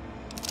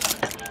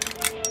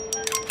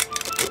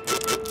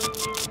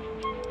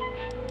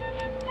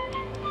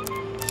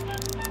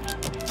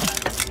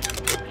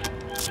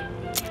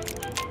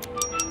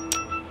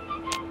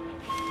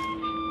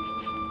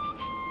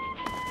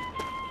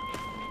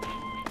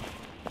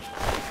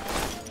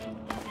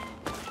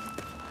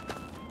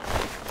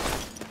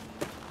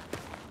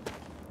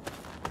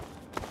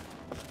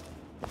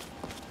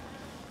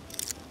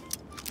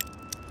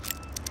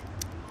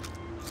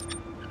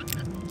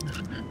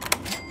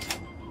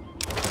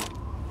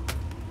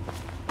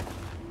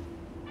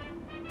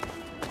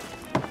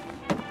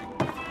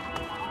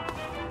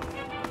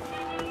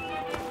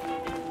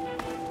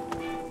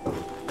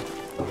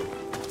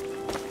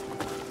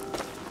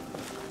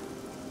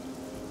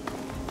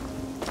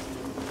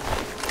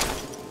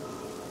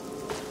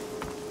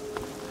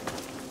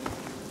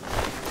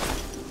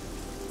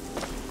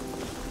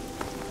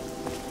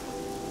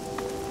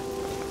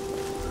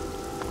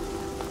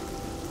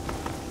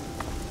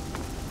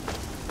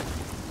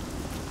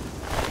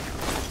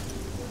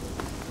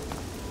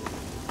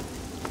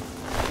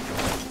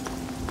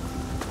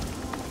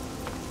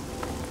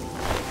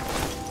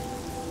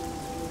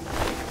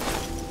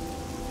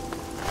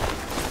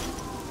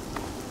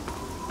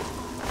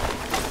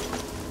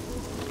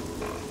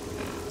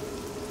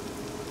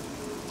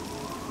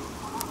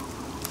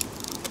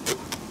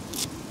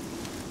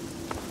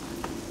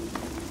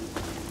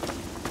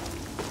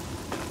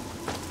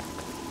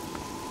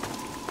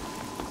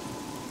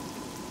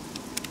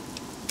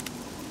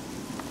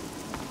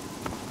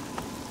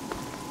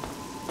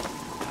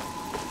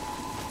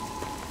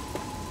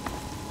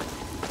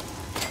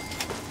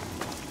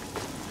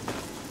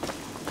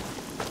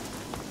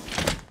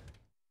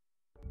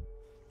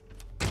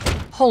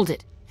 Hold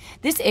it.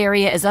 This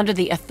area is under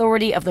the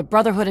authority of the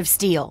Brotherhood of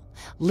Steel.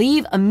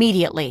 Leave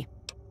immediately.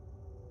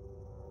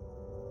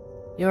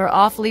 You're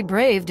awfully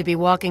brave to be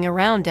walking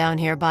around down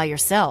here by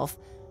yourself.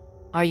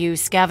 Are you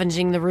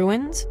scavenging the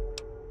ruins?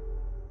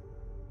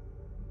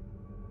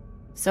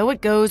 So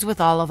it goes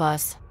with all of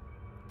us.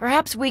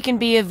 Perhaps we can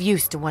be of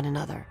use to one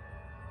another.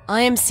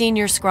 I am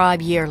Senior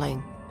Scribe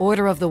Yearling,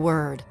 Order of the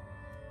Word.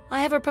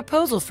 I have a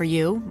proposal for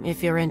you,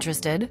 if you're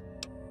interested.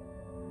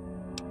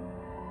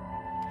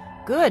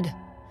 Good.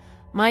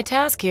 My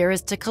task here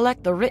is to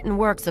collect the written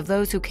works of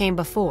those who came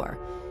before,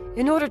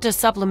 in order to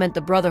supplement the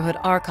Brotherhood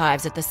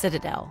archives at the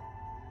Citadel.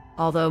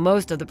 Although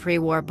most of the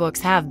pre-war books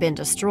have been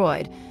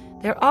destroyed,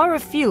 there are a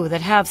few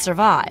that have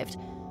survived,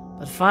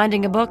 but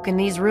finding a book in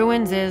these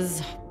ruins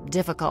is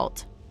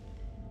difficult.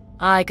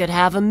 I could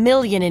have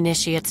 1,000,000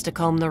 initiates to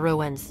comb the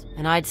ruins,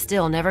 and I'd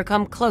still never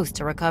come close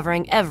to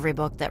recovering every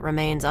book that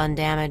remains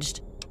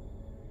undamaged.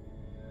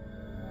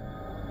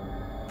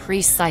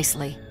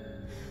 Precisely.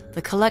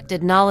 The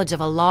collected knowledge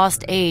of a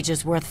lost age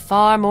is worth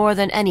far more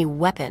than any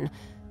weapon.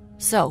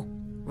 So,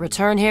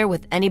 return here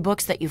with any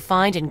books that you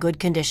find in good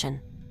condition.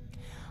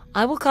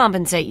 I will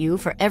compensate you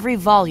for every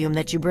volume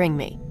that you bring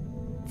me.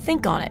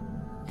 Think on it,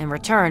 and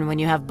return when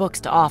you have books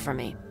to offer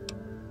me.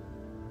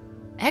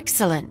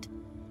 Excellent.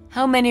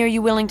 How many are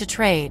you willing to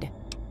trade?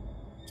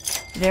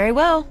 Very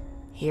well.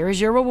 Here is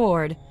your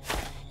reward.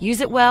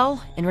 Use it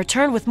well, and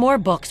return with more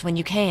books when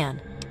you can.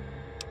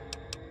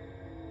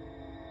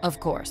 Of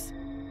course.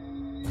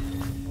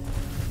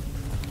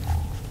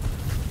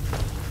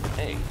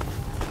 Hey.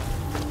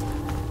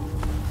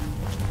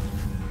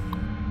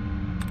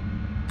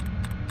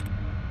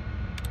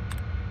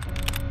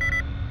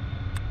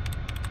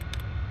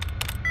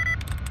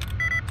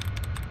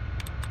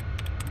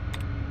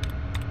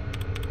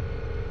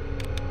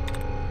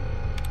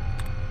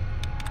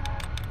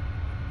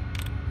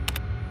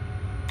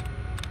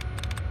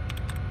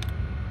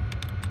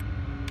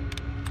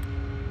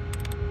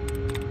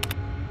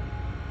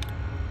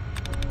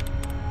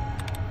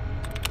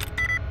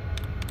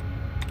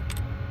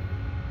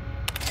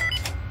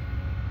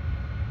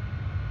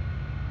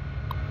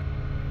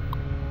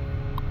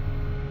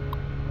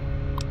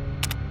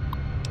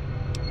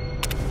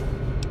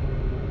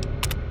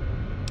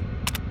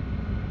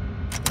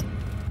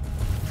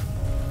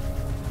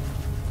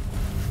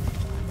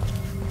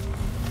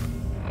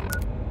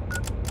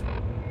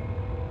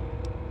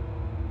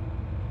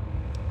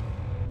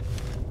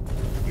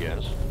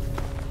 Yes.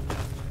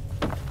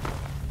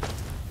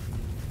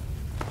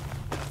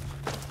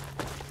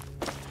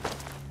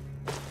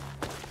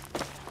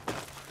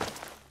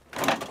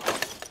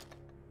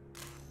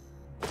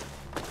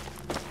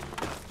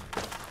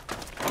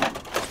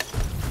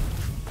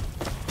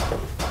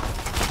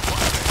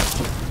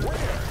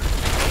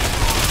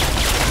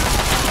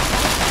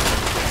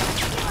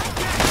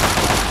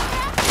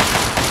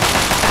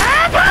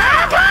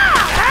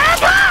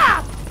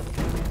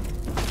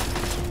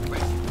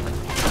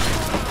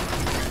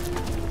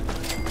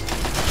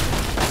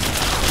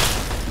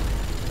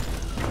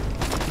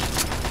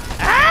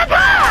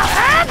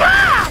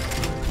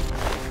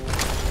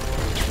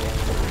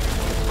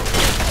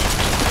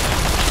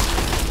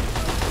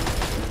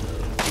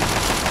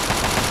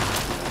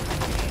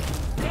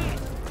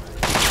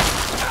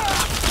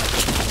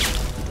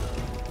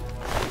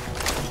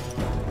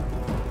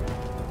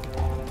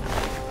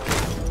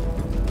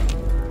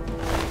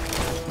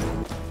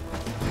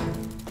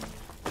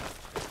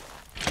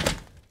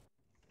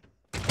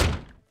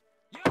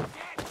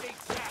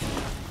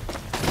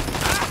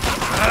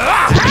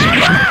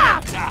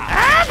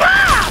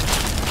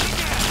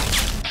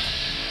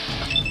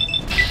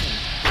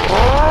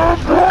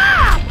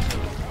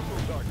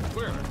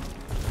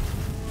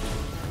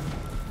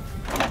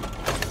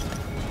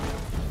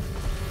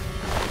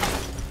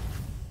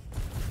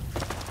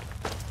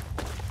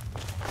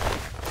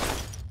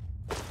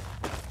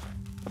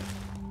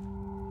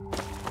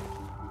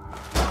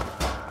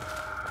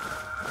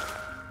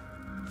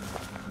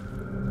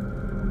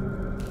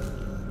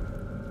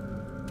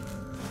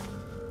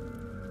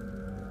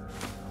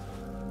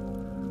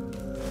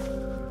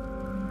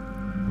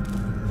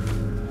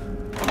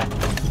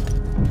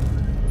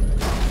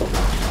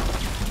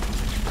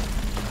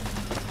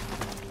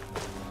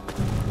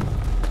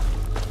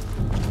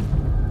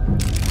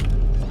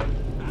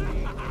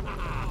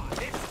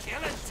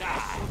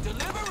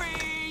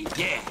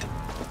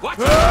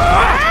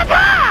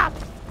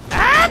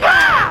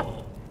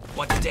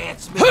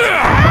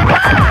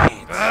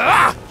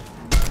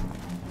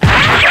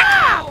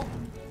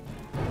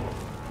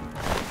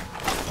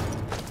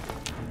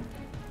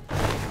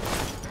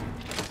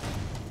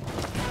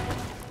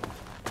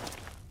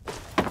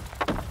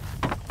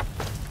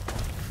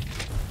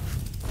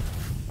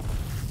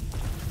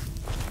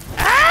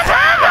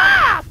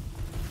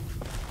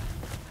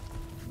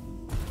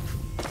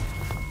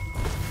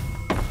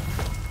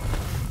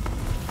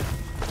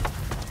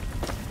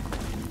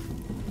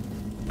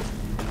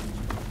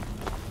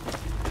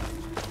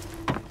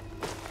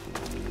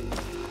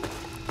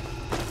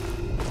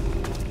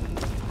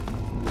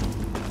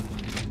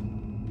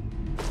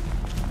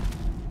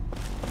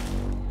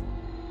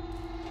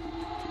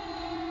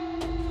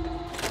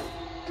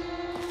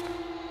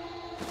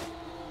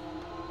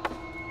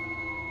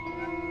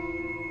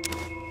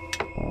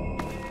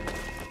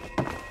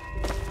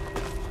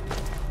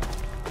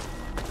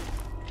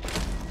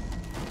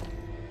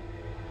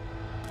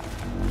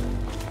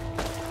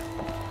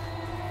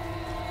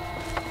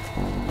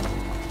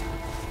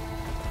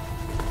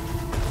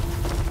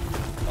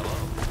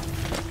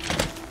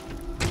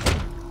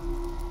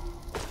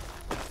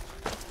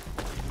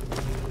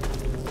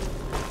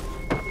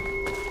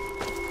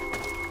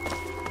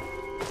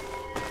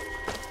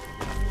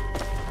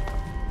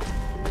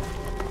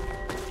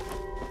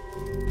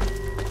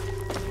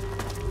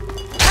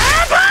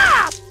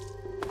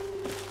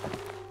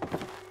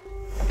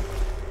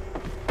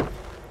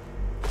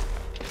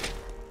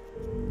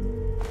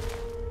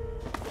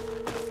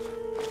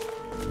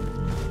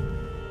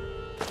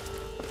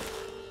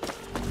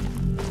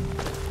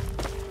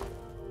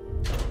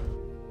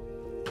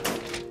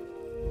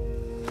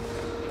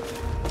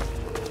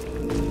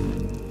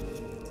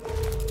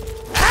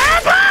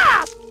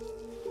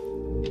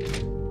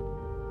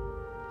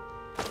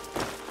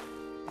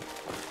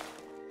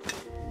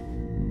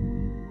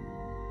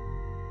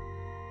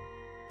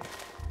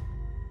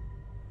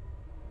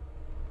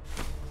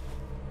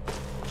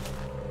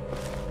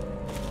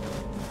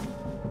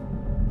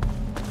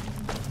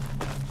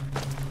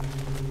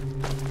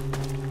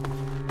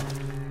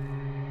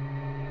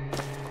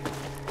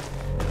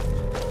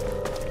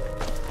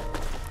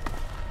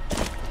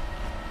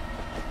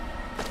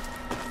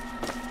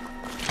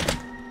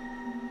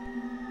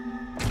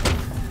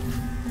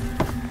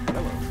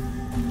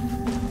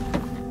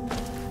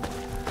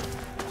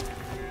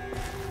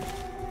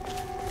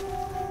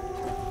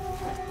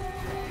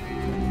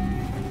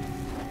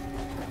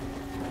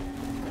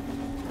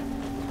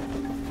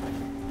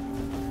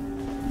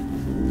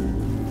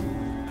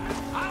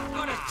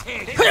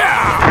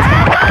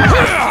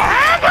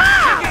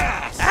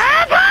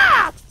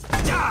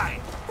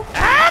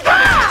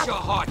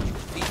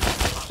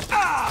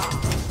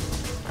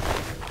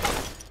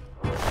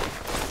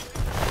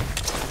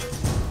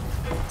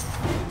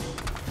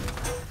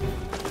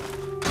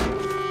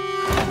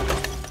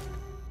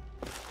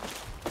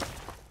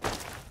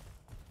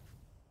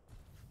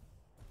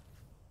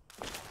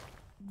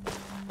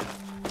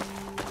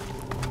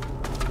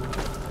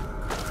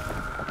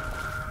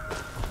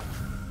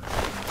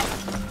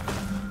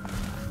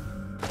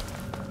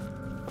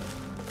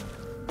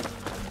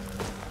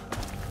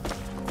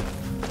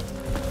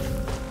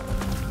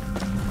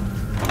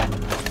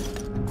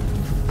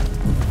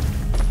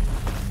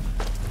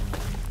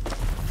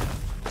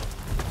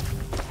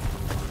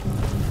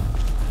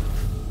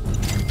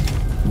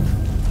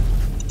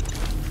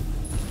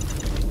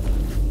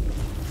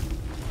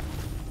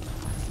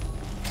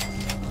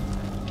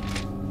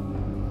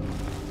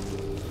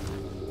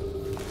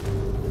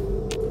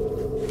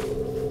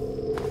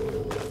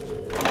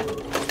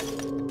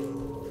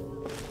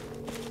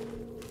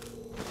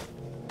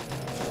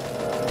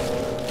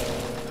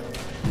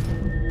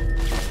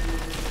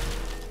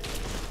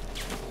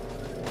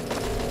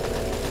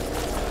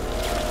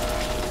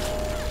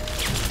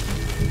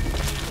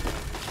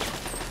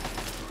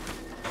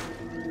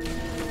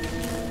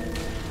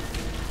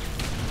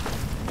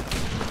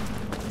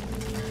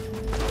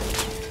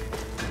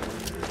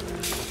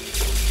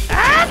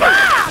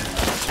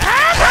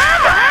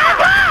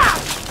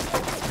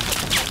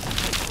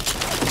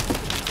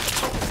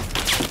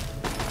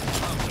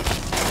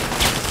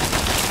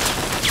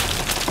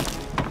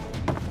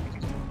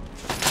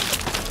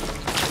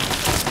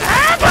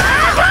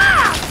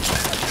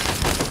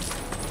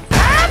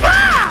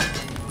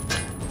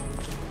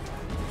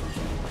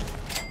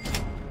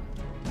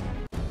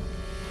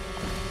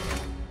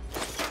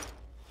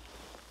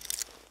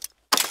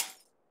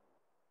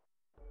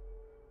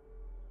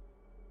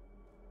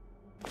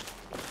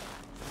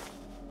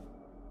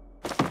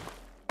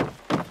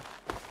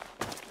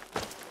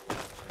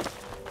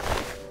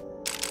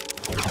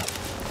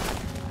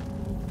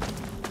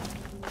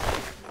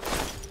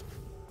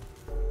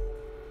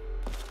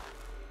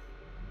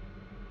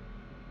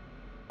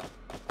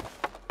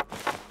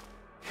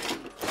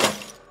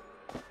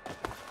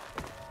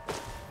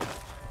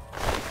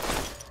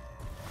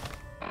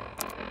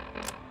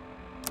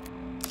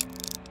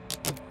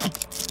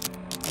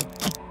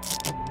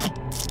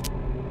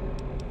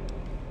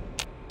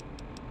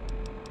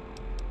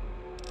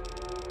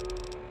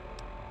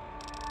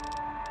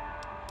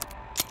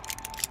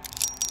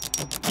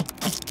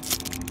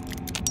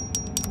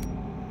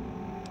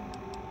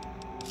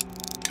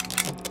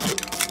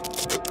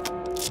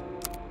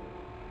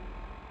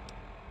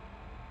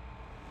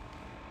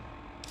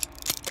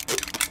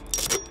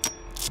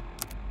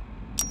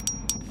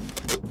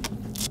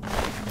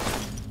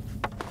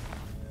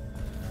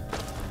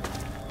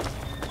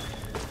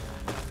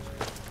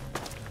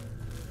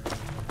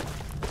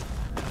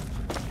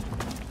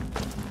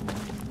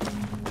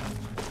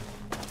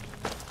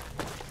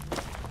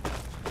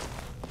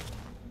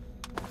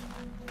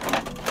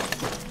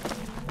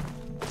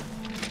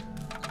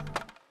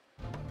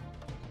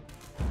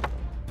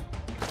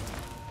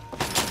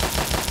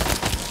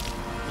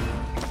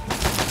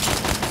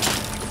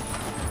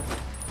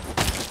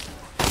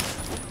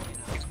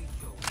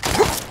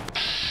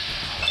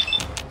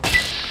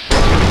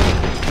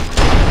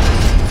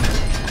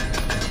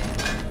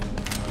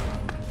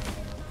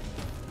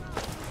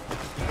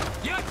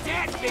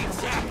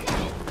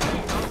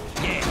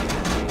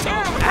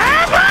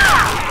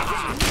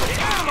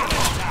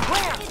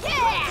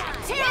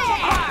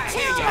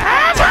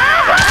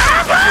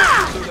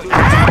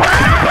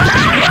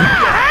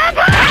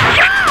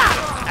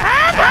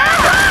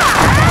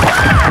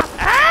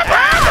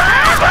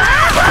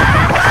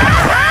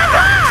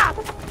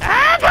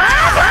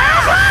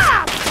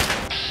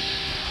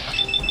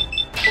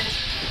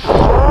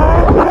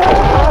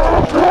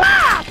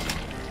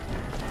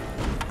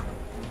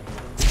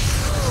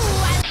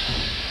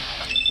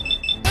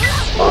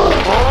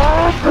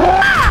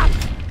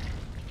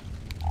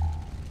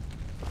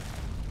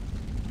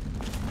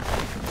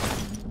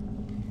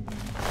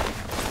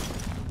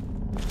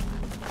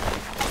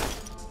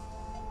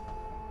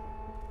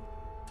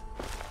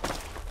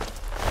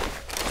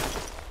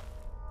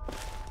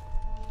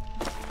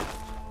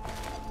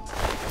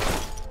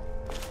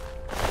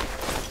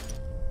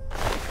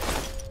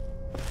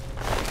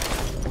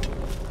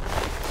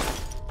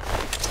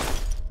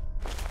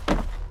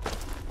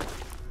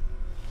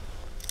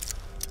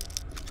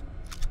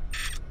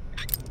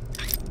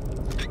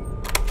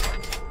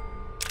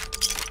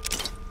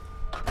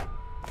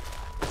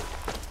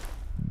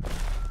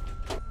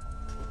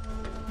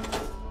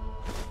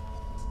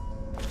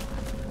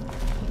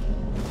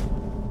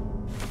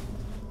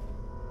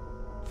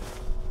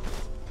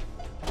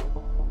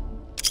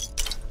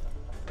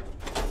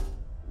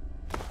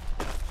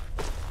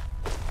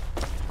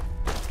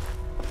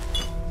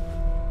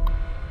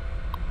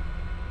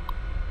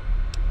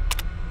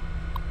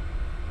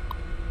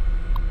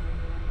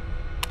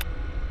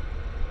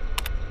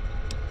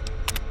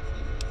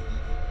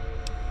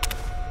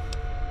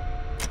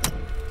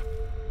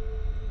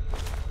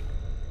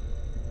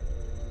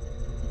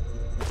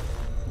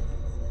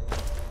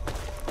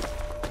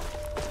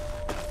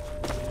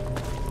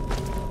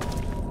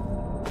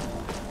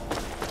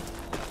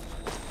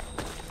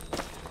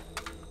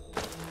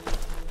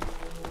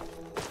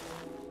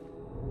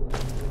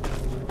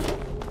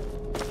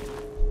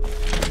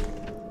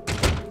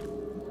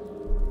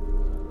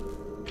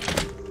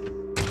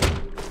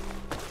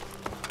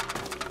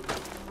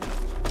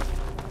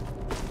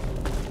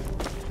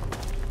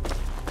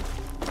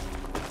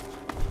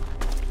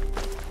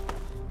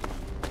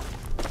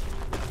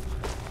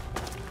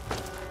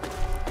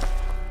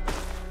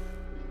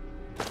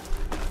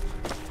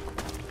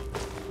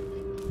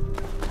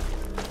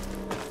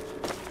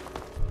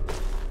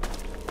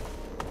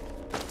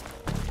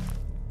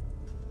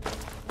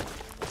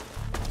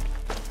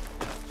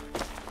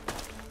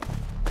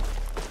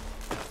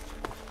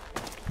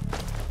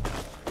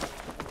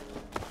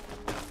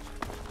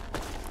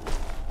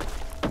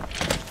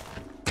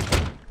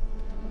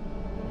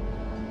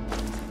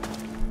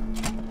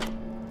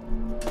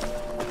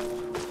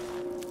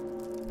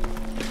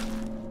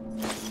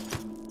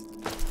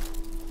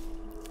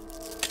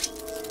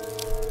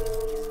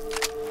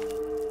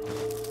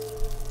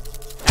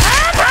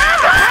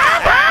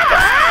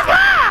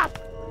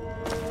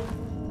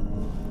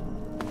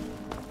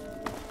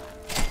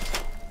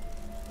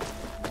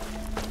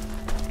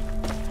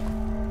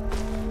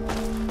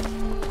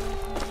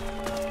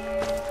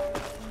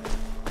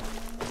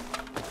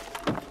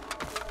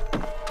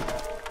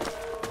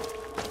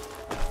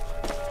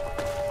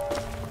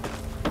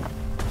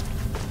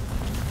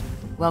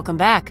 Welcome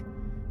back.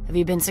 Have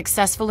you been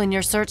successful in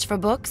your search for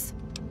books?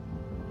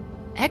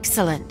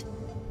 Excellent.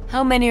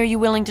 How many are you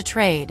willing to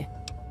trade?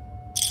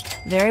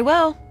 Very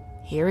well.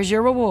 Here is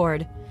your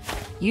reward.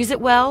 Use it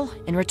well,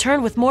 and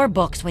return with more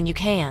books when you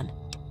can.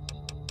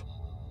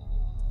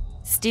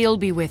 Steel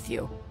be with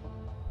you.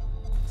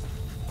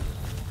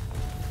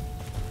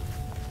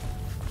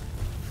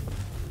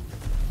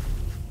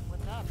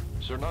 What's up?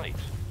 Sir Knight.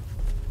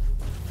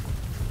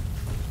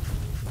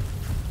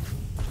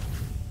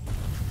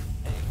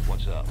 Hey,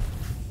 what's up?